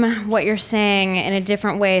frame what you're saying in a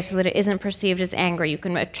different way so that it isn't perceived as anger. You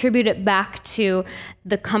can attribute it back to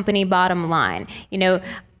the company bottom line. You know,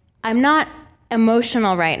 I'm not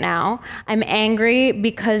emotional right now. I'm angry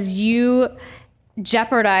because you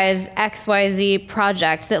jeopardized XYZ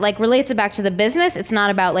project that like relates it back to the business. It's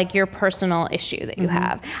not about like your personal issue that you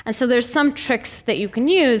have. And so there's some tricks that you can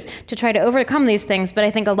use to try to overcome these things, but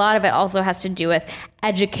I think a lot of it also has to do with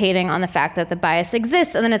educating on the fact that the bias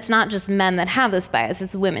exists, and then it's not just men that have this bias,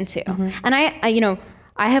 it's women too. And I you know,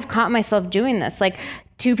 I have caught myself doing this. Like,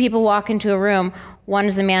 two people walk into a room, one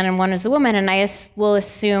is a man and one is a woman, and I will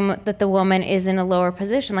assume that the woman is in a lower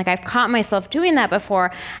position. Like, I've caught myself doing that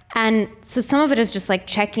before. And so some of it is just like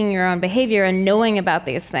checking your own behavior and knowing about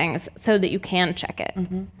these things so that you can check it.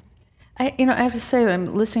 I have to say that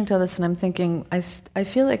I'm listening to this and I'm thinking, I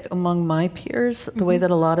feel like among my peers, the way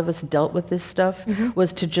that a lot of us dealt with this stuff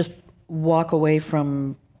was to just walk away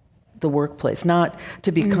from the workplace, not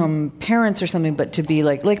to become parents or something, but to be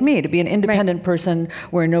like me, to be an independent person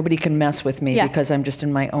where nobody can mess with me because I'm just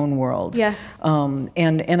in my own world.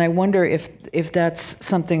 And I wonder if that's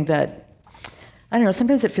something that, I don't know,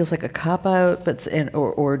 sometimes it feels like a cop-out, but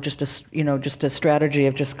or just a strategy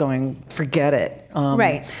of just going, forget it.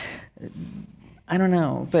 I don't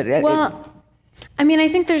know, but I mean, I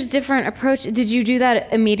think there's different approach. Did you do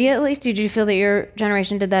that immediately? Did you feel that your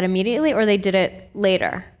generation did that immediately, or they did it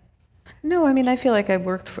later? No, I mean, I feel like I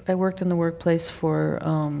worked in the workplace for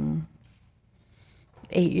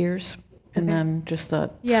 8 years, and then just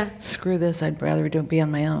thought, screw this, I'd rather be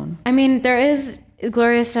on my own. I mean,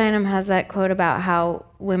 Gloria Steinem has that quote about how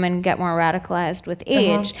women get more radicalized with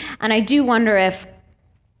age, and I do wonder if,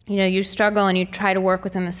 you know, you struggle and you try to work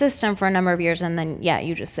within the system for a number of years, and then,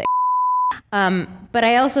 you just say, but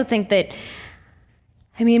I also think that,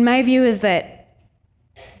 I mean, my view is that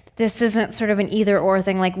this isn't sort of an either-or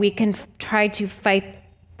thing. Like, we can try to fight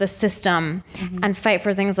the system and fight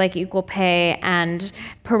for things like equal pay and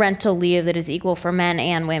parental leave that is equal for men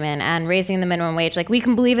and women and raising the minimum wage. Like, we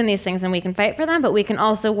can believe in these things and we can fight for them, but we can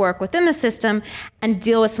also work within the system and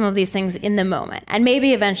deal with some of these things in the moment. And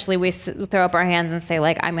maybe eventually we throw up our hands and say,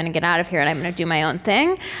 like, I'm going to get out of here and I'm going to do my own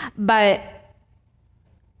thing. But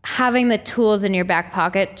having the tools in your back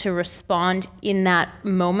pocket to respond in that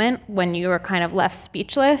moment when you are kind of left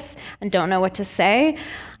speechless and don't know what to say,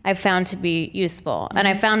 I've found to be useful. And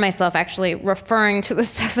I found myself actually referring to the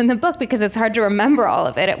stuff in the book because it's hard to remember all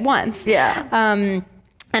of it at once. And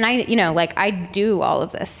I do all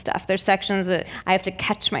of this stuff. There's sections that I have to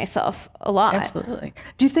catch myself a lot. Absolutely.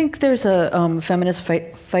 Do you think there's a feminist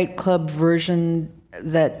fight club version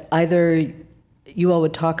that either you all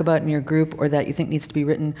would talk about in your group or that you think needs to be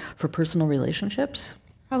written for personal relationships?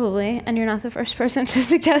 Probably, and you're not the first person to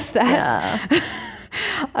suggest that.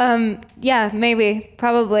 Maybe,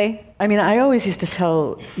 probably. I mean, I always used to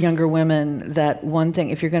tell younger women that one thing,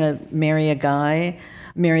 if you're going to marry a guy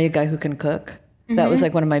who can cook. That was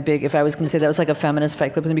like one of my big, if I was going to say that was like a feminist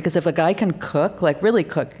fight club, because if a guy can cook, like really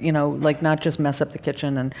cook, you know, like not just mess up the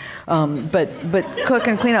kitchen and, but cook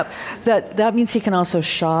and clean up, that means he can also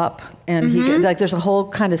shop and he can, like there's a whole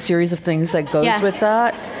kind of series of things that goes with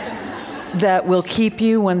that. that will keep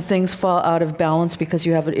you when things fall out of balance because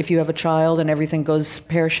if you have a child and everything goes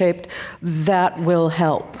pear-shaped, that will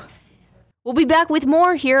help. We'll be back with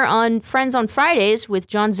more here on Friends on Fridays with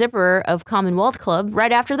John Zipperer of Commonwealth Club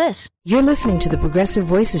right after this. You're listening to the Progressive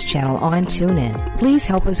Voices channel on TuneIn. Please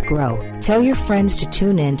help us grow. Tell your friends to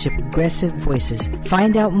tune in to Progressive Voices.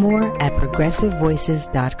 Find out more at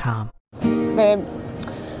progressivevoices.com. Babe,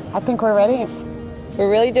 I think we're ready. We're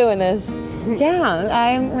really doing this. Yeah,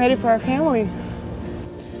 I'm ready for our family.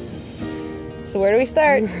 So where do we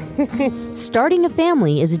start? Starting a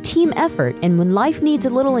family is a team effort, and when life needs a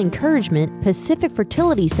little encouragement, Pacific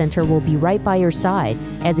Fertility Center will be right by your side.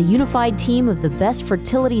 As a unified team of the best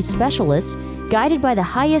fertility specialists, guided by the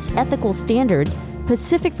highest ethical standards,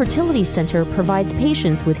 Pacific Fertility Center provides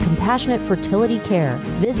patients with compassionate fertility care.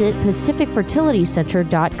 Visit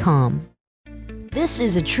pacificfertilitycenter.com. This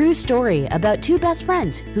is a true story about two best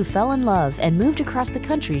friends who fell in love and moved across the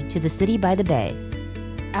country to the city by the bay.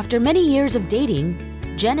 After many years of dating,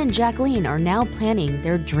 Jen and Jacqueline are now planning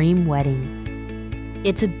their dream wedding.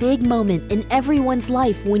 It's a big moment in everyone's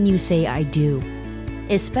life when you say I do,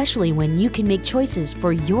 especially when you can make choices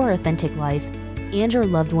for your authentic life and your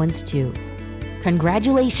loved ones too.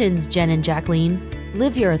 Congratulations, Jen and Jacqueline.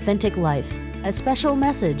 Live your authentic life. A special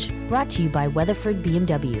message brought to you by Weatherford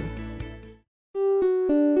BMW.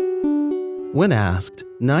 When asked,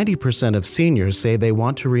 90% of seniors say they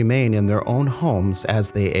want to remain in their own homes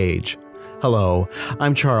as they age. Hello,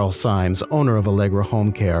 I'm Charles Symes, owner of Allegra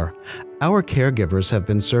Home Care. Our caregivers have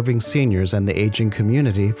been serving seniors and the aging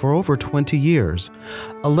community for over 20 years.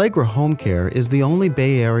 Allegra Home Care is the only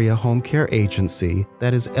Bay Area home care agency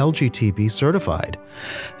that is LGTB certified.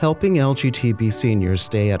 Helping LGTB seniors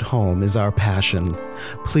stay at home is our passion.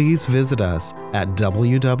 Please visit us at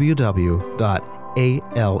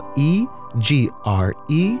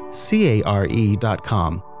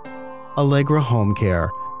www.alegrecare.com. Allegra Home Care,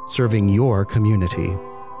 serving your community.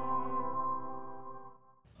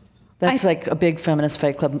 That's like a big feminist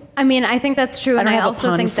fight club. I mean, I think that's true. I don't and have I also a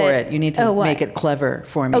pun think for that, it. You need to make it clever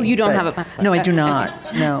for me. Oh, you don't have a pun? No, I do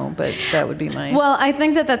not. No, but that would be mine. Well, I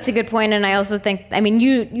think that that's a good point, and I also think, I mean,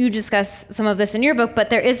 you discuss some of this in your book, but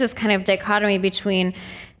there is this kind of dichotomy between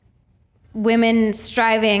women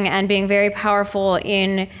striving and being very powerful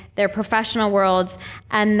in their professional worlds,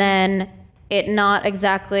 and then it not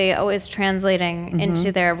exactly always translating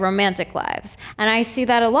into their romantic lives. And I see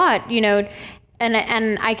that a lot, you know,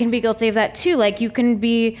 and I can be guilty of that too. Like, you can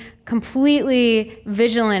be completely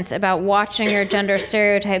vigilant about watching your gender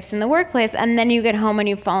stereotypes in the workplace, and then you get home and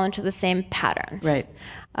you fall into the same patterns. Right.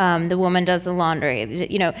 The woman does the laundry,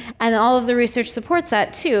 you know, and all of the research supports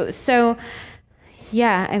that too. So,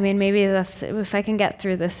 yeah, I mean, maybe that's, if I can get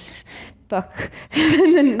through this book,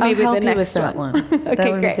 then maybe I'll the help you next with that one. Okay,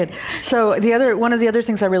 That would great. be good. So one of the other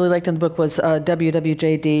things I really liked in the book was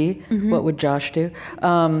WWJD. What would Josh do?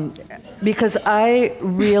 Because I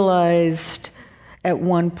realized at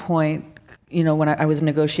one point, you know, when I was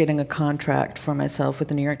negotiating a contract for myself with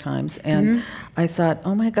the New York Times, and I thought,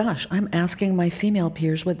 oh my gosh, I'm asking my female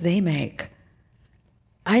peers what they make.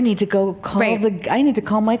 I need to go call I need to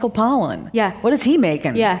call Michael Pollan. Yeah. What is he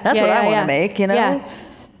making? Yeah. That's what I want to make, you know? Yeah.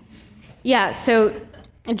 Yeah, so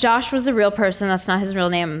Josh was a real person. That's not his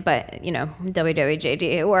real name, but, you know, WWJD,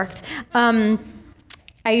 it worked. I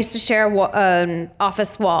used to share an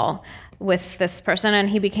office wall with this person, and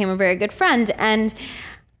he became a very good friend. And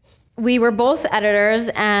we were both editors,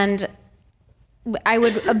 and I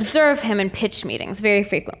would observe him in pitch meetings very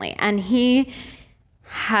frequently. And he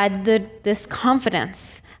had this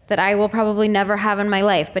confidence that I will probably never have in my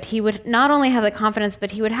life. But he would not only have the confidence,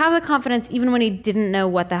 but he would have the confidence even when he didn't know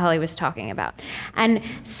what the hell he was talking about. And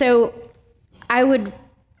so I would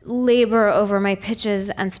labor over my pitches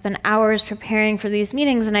and spend hours preparing for these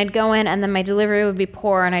meetings, and I'd go in, and then my delivery would be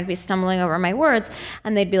poor, and I'd be stumbling over my words,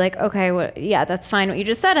 and they'd be like, okay, well, yeah, that's fine what you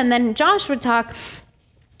just said. And then Josh would talk,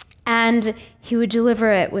 and he would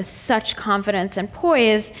deliver it with such confidence and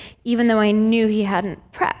poise, even though I knew he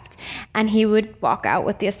hadn't prepped. And he would walk out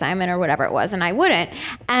with the assignment or whatever it was, and I wouldn't.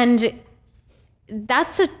 And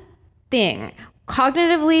that's a thing.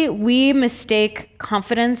 Cognitively, we mistake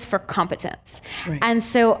confidence for competence. Right. And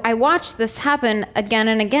so I watched this happen again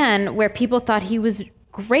and again, where people thought he was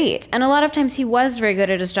great. And a lot of times he was very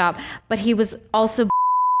good at his job, but he was also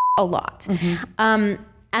a lot.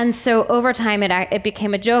 And so over time, it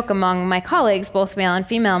became a joke among my colleagues, both male and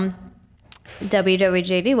female,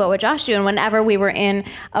 WWJD, what would Josh do? And whenever we were in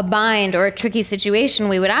a bind or a tricky situation,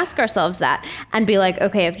 we would ask ourselves that and be like,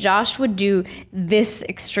 okay, if Josh would do this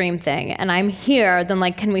extreme thing and I'm here, then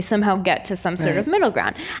like, can we somehow get to some sort of middle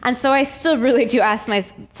ground? And so I still really do ask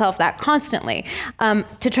myself that constantly,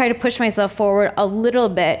 to try to push myself forward a little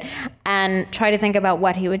bit and try to think about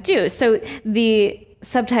what he would do. So the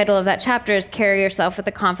subtitle of that chapter is Carry Yourself with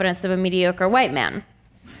the Confidence of a Mediocre White Man.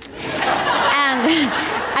 And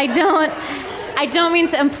I don't mean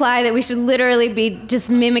to imply that we should literally be just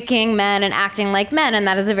mimicking men and acting like men, and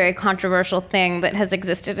that is a very controversial thing that has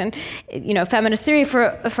existed in, feminist theory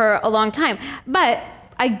for a long time. But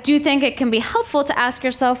I do think it can be helpful to ask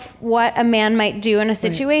yourself what a man might do in a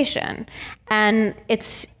situation, and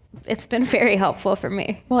it's been very helpful for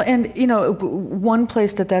me. Well, and one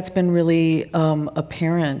place that's been really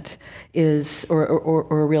apparent is, or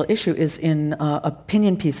a real issue, is in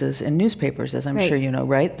opinion pieces in newspapers, as I'm sure you know,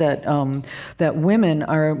 right? That women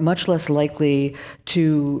are much less likely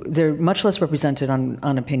they're much less represented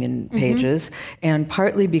on opinion pages, and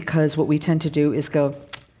partly because what we tend to do is go,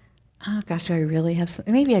 oh gosh, do I really have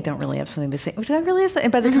something? Maybe I don't really have something to say. Do I really have something?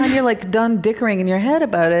 And by the time you're like done dickering in your head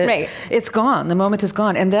about it, it's gone. The moment is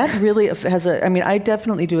gone. And that really has I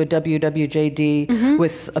definitely do a WWJD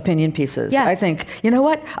with opinion pieces. Yeah. I think, you know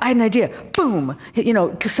what? I had an idea. Boom.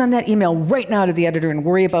 Send that email right now to the editor and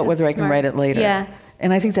worry about whether I can write it later. Yeah.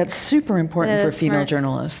 And I think that's super important for female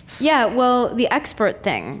journalists. Yeah, well, the expert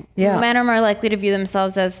thing. Yeah. Men are more likely to view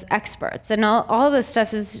themselves as experts. And all of this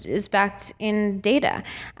stuff is backed in data.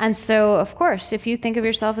 And so, of course, if you think of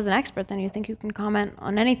yourself as an expert, then you think you can comment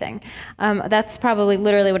on anything. That's probably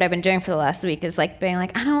literally what I've been doing for the last week, is like being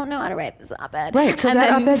like, I don't know how to write this op-ed. Right, so that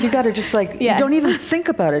op-ed, you got to just don't even think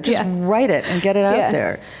about it. Just write it and get it out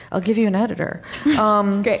there. I'll give you an editor.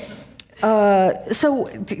 Great. So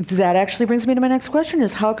that actually brings me to my next question,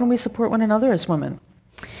 is how can we support one another as women?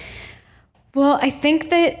 Well, I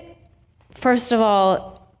think that, first of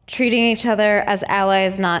all, treating each other as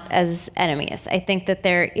allies, not as enemies. I think that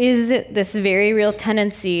there is this very real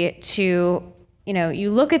tendency to,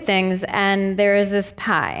 you look at things and there is this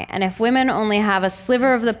pie. And if women only have a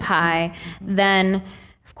sliver of the pie, then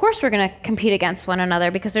of course we're going to compete against one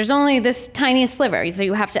another because there's only this tiny sliver. So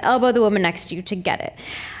you have to elbow the woman next to you to get it.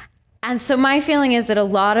 And so my feeling is that a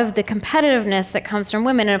lot of the competitiveness that comes from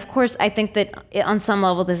women, and of course I think that on some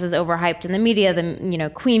level this is overhyped in the media,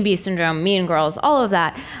 the queen bee syndrome, mean girls, all of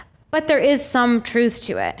that, but there is some truth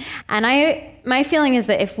to it. And my feeling is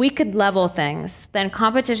that if we could level things, then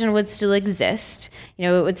competition would still exist. It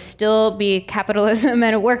would still be capitalism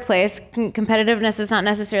at a workplace. Competitiveness is not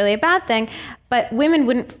necessarily a bad thing, but women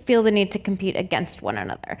wouldn't feel the need to compete against one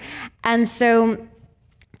another. And so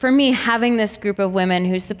for me, having this group of women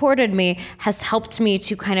who supported me has helped me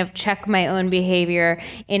to kind of check my own behavior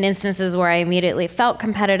in instances where I immediately felt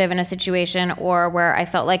competitive in a situation, or where I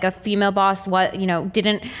felt like a female boss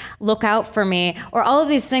didn't look out for me, or all of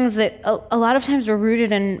these things that a lot of times were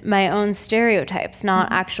rooted in my own stereotypes,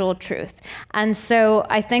 not actual truth. And so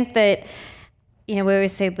I think that we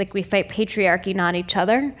always say, we fight patriarchy, not each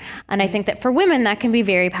other. And I think that for women, that can be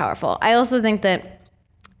very powerful. I also think that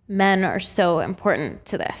men are so important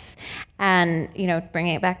to this. And,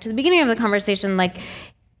 bringing it back to the beginning of the conversation,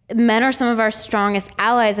 men are some of our strongest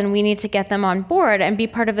allies, and we need to get them on board and be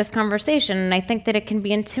part of this conversation. And I think that it can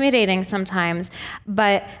be intimidating sometimes,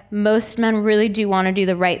 but most men really do want to do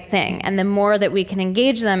the right thing. And the more that we can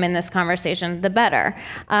engage them in this conversation, the better.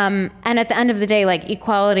 And at the end of the day,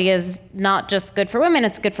 equality is not just good for women,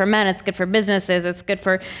 it's good for men, it's good for businesses, it's good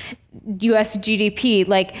for US GDP.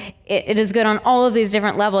 It is good on all of these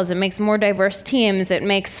different levels. It makes more diverse teams. It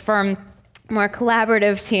makes for more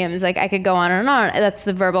collaborative teams. I could go on and on. That's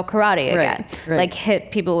the verbal karate again. Right.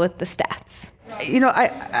 Hit people with the stats.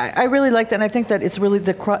 I really like that, and I think that it's really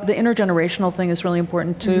the intergenerational thing is really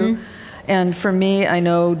important too. Mm-hmm. And for me, I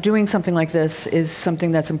know doing something like this is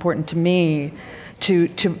something that's important to me to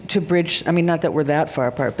bridge. Not that we're that far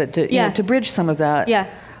apart, but to bridge some of that. Yeah.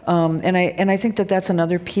 And I think that that's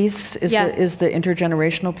another piece is the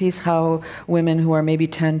intergenerational piece. How women who are maybe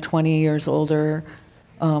 10, 20 years older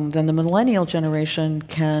than the millennial generation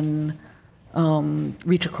can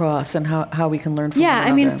reach across, and how we can learn from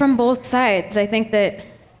one another. From both sides. I think that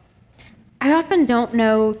I often don't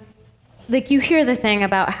know, you hear the thing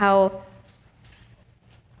about how,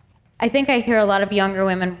 I think I hear a lot of younger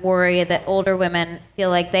women worry that older women feel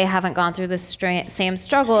like they haven't gone through the same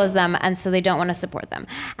struggle as them, and so they don't want to support them.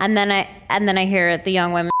 And then I hear the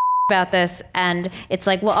young women about this, and it's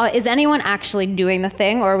well, is anyone actually doing the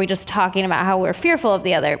thing, or are we just talking about how we're fearful of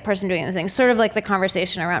the other person doing the thing? Sort of like the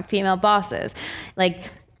conversation around female bosses.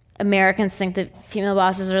 Americans think that female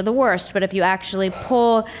bosses are the worst, but if you actually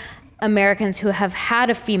poll Americans who have had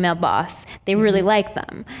a female boss, they really like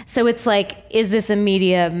them. So it's like, is this a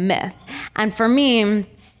media myth? And for me,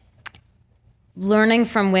 learning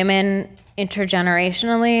from women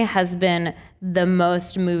intergenerationally has been the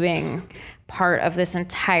most moving part of this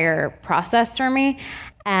entire process for me.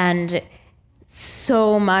 And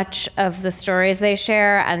so much of the stories they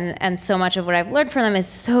share and so much of what I've learned from them is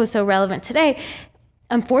so relevant today.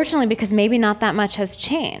 Unfortunately, because maybe not that much has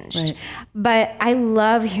changed. Right. But I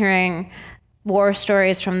love hearing war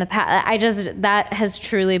stories from the past. That has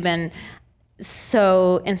truly been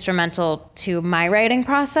so instrumental to my writing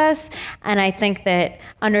process. And I think that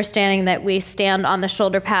understanding that we stand on the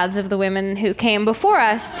shoulder pads of the women who came before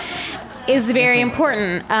us is very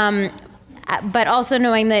important. But also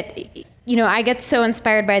knowing that, I get so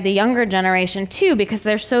inspired by the younger generation too, because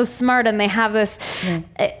they're so smart and they have this,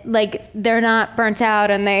 like, they're not burnt out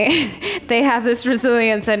and they have this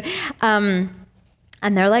resilience and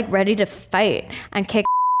they're like ready to fight and kick.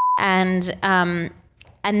 And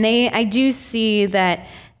I do see that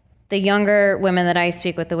the younger women that I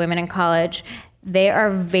speak with, the women in college, they are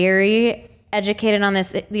very educated on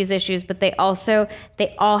these issues, but they all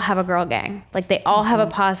have a girl gang. Like, they all have a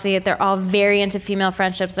posse. They're all very into female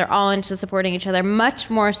friendships. They're all into supporting each other, much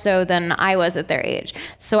more so than I was at their age.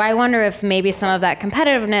 So I wonder if maybe some of that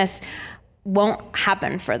competitiveness won't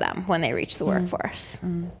happen for them when they reach the workforce.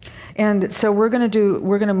 And so we're going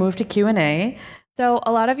to move to Q&A. So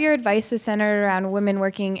a lot of your advice is centered around women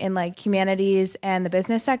working in like humanities and the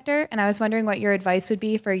business sector. And I was wondering what your advice would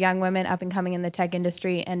be for young women up and coming in the tech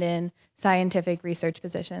industry and in scientific research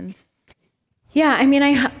positions. Yeah, I mean,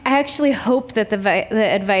 I actually hope that the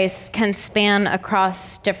advice can span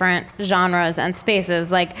across different genres and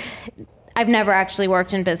spaces. Like, I've never actually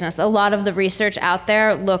worked in business. A lot of the research out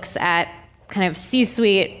there looks at kind of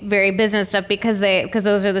C-suite, very business stuff because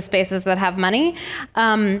those are the spaces that have money.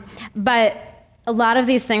 But a lot of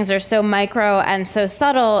these things are so micro and so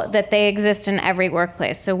subtle that they exist in every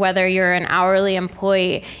workplace. So whether you're an hourly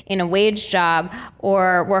employee in a wage job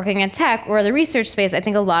or working in tech or the research space, I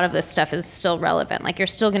think a lot of this stuff is still relevant. Like, you're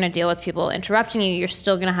still going to deal with people interrupting you. You're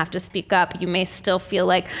still going to have to speak up. You may still feel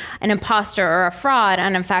like an imposter or a fraud.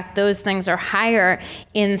 And in fact, those things are higher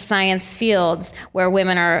in science fields where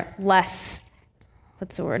women are less,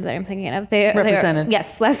 what's the word that I'm thinking of? Represented.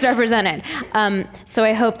 Yes, less represented. So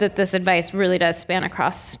I hope that this advice really does span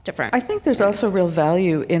across different. I think there's also real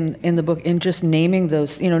value in the book in just naming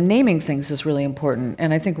those, naming things is really important.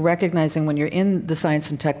 And I think recognizing when you're in the science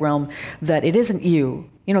and tech realm that it isn't you.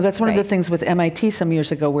 That's one of the things with MIT some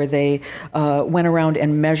years ago where they went around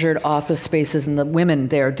and measured office spaces, and the women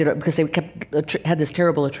there did it because they had this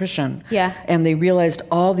terrible attrition. Yeah. And they realized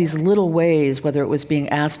all these little ways, whether it was being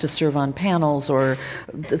asked to serve on panels or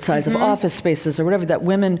the size of office spaces or whatever, that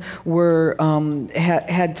women were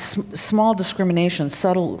had small discrimination,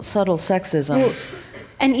 subtle sexism. Well,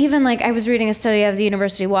 and even like I was reading a study of the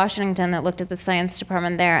University of Washington that looked at the science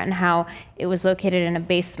department there and how it was located in a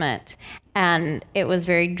basement and it was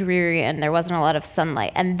very dreary and there wasn't a lot of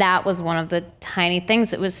sunlight. And that was one of the tiny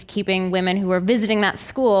things that was keeping women who were visiting that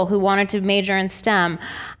school who wanted to major in STEM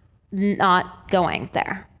not going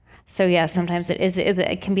there. So yeah, sometimes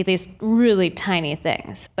it can be these really tiny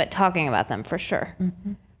things, but talking about them for sure.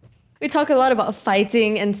 Mm-hmm. We talk a lot about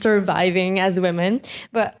fighting and surviving as women,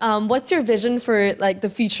 but what's your vision for like the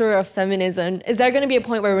future of feminism? Is there going to be a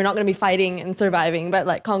point where we're not going to be fighting and surviving, but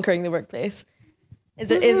like conquering the workplace?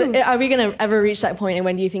 Are we going to ever reach that point, and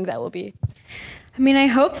when do you think that will be? I mean, I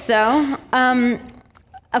hope so.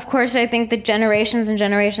 Of course, I think that generations and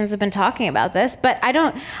generations have been talking about this, but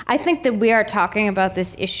I think that we are talking about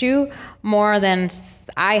this issue more than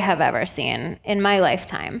I have ever seen in my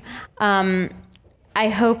lifetime. I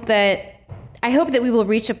hope that we will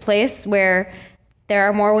reach a place where there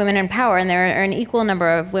are more women in power and there are an equal number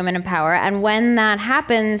of women in power. And when that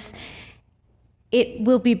happens, it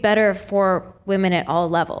will be better for women at all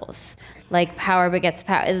levels. Like, power begets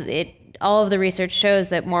power. All of the research shows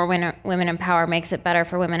that more women in power makes it better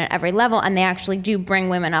for women at every level, and they actually do bring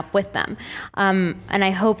women up with them. And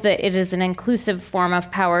I hope that it is an inclusive form of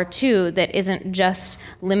power too, that isn't just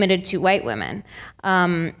limited to white women.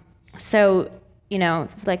 So,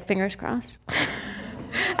 like, fingers crossed.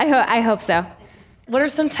 I hope so. What are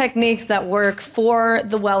some techniques that work for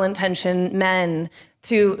the well-intentioned men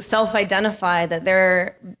to self-identify that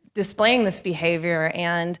they're displaying this behavior?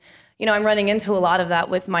 And, I'm running into a lot of that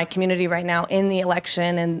with my community right now in the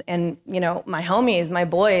election and my homies, my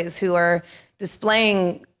boys who are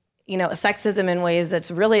displaying, sexism in ways that's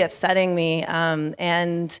really upsetting me.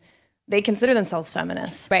 And they consider themselves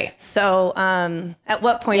feminists. Right. So at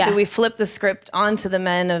what point Yeah. do we flip the script onto the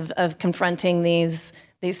men of confronting these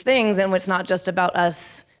things, and it's not just about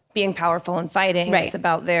us being powerful and fighting, Right. it's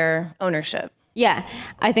about their ownership. Yeah,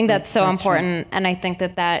 I think that's so important. And I think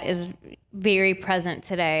that is very present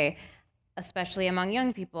today, especially among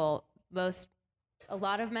young people. A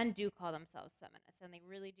lot of men do call themselves feminists, and they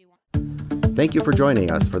really do want. Thank you for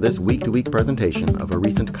joining us for this week-to-week presentation of a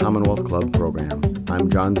recent Commonwealth Club program. I'm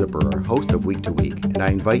John Zipperer, host of Week to Week, and I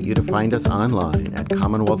invite you to find us online at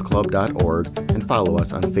commonwealthclub.org and follow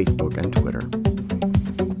us on Facebook and Twitter.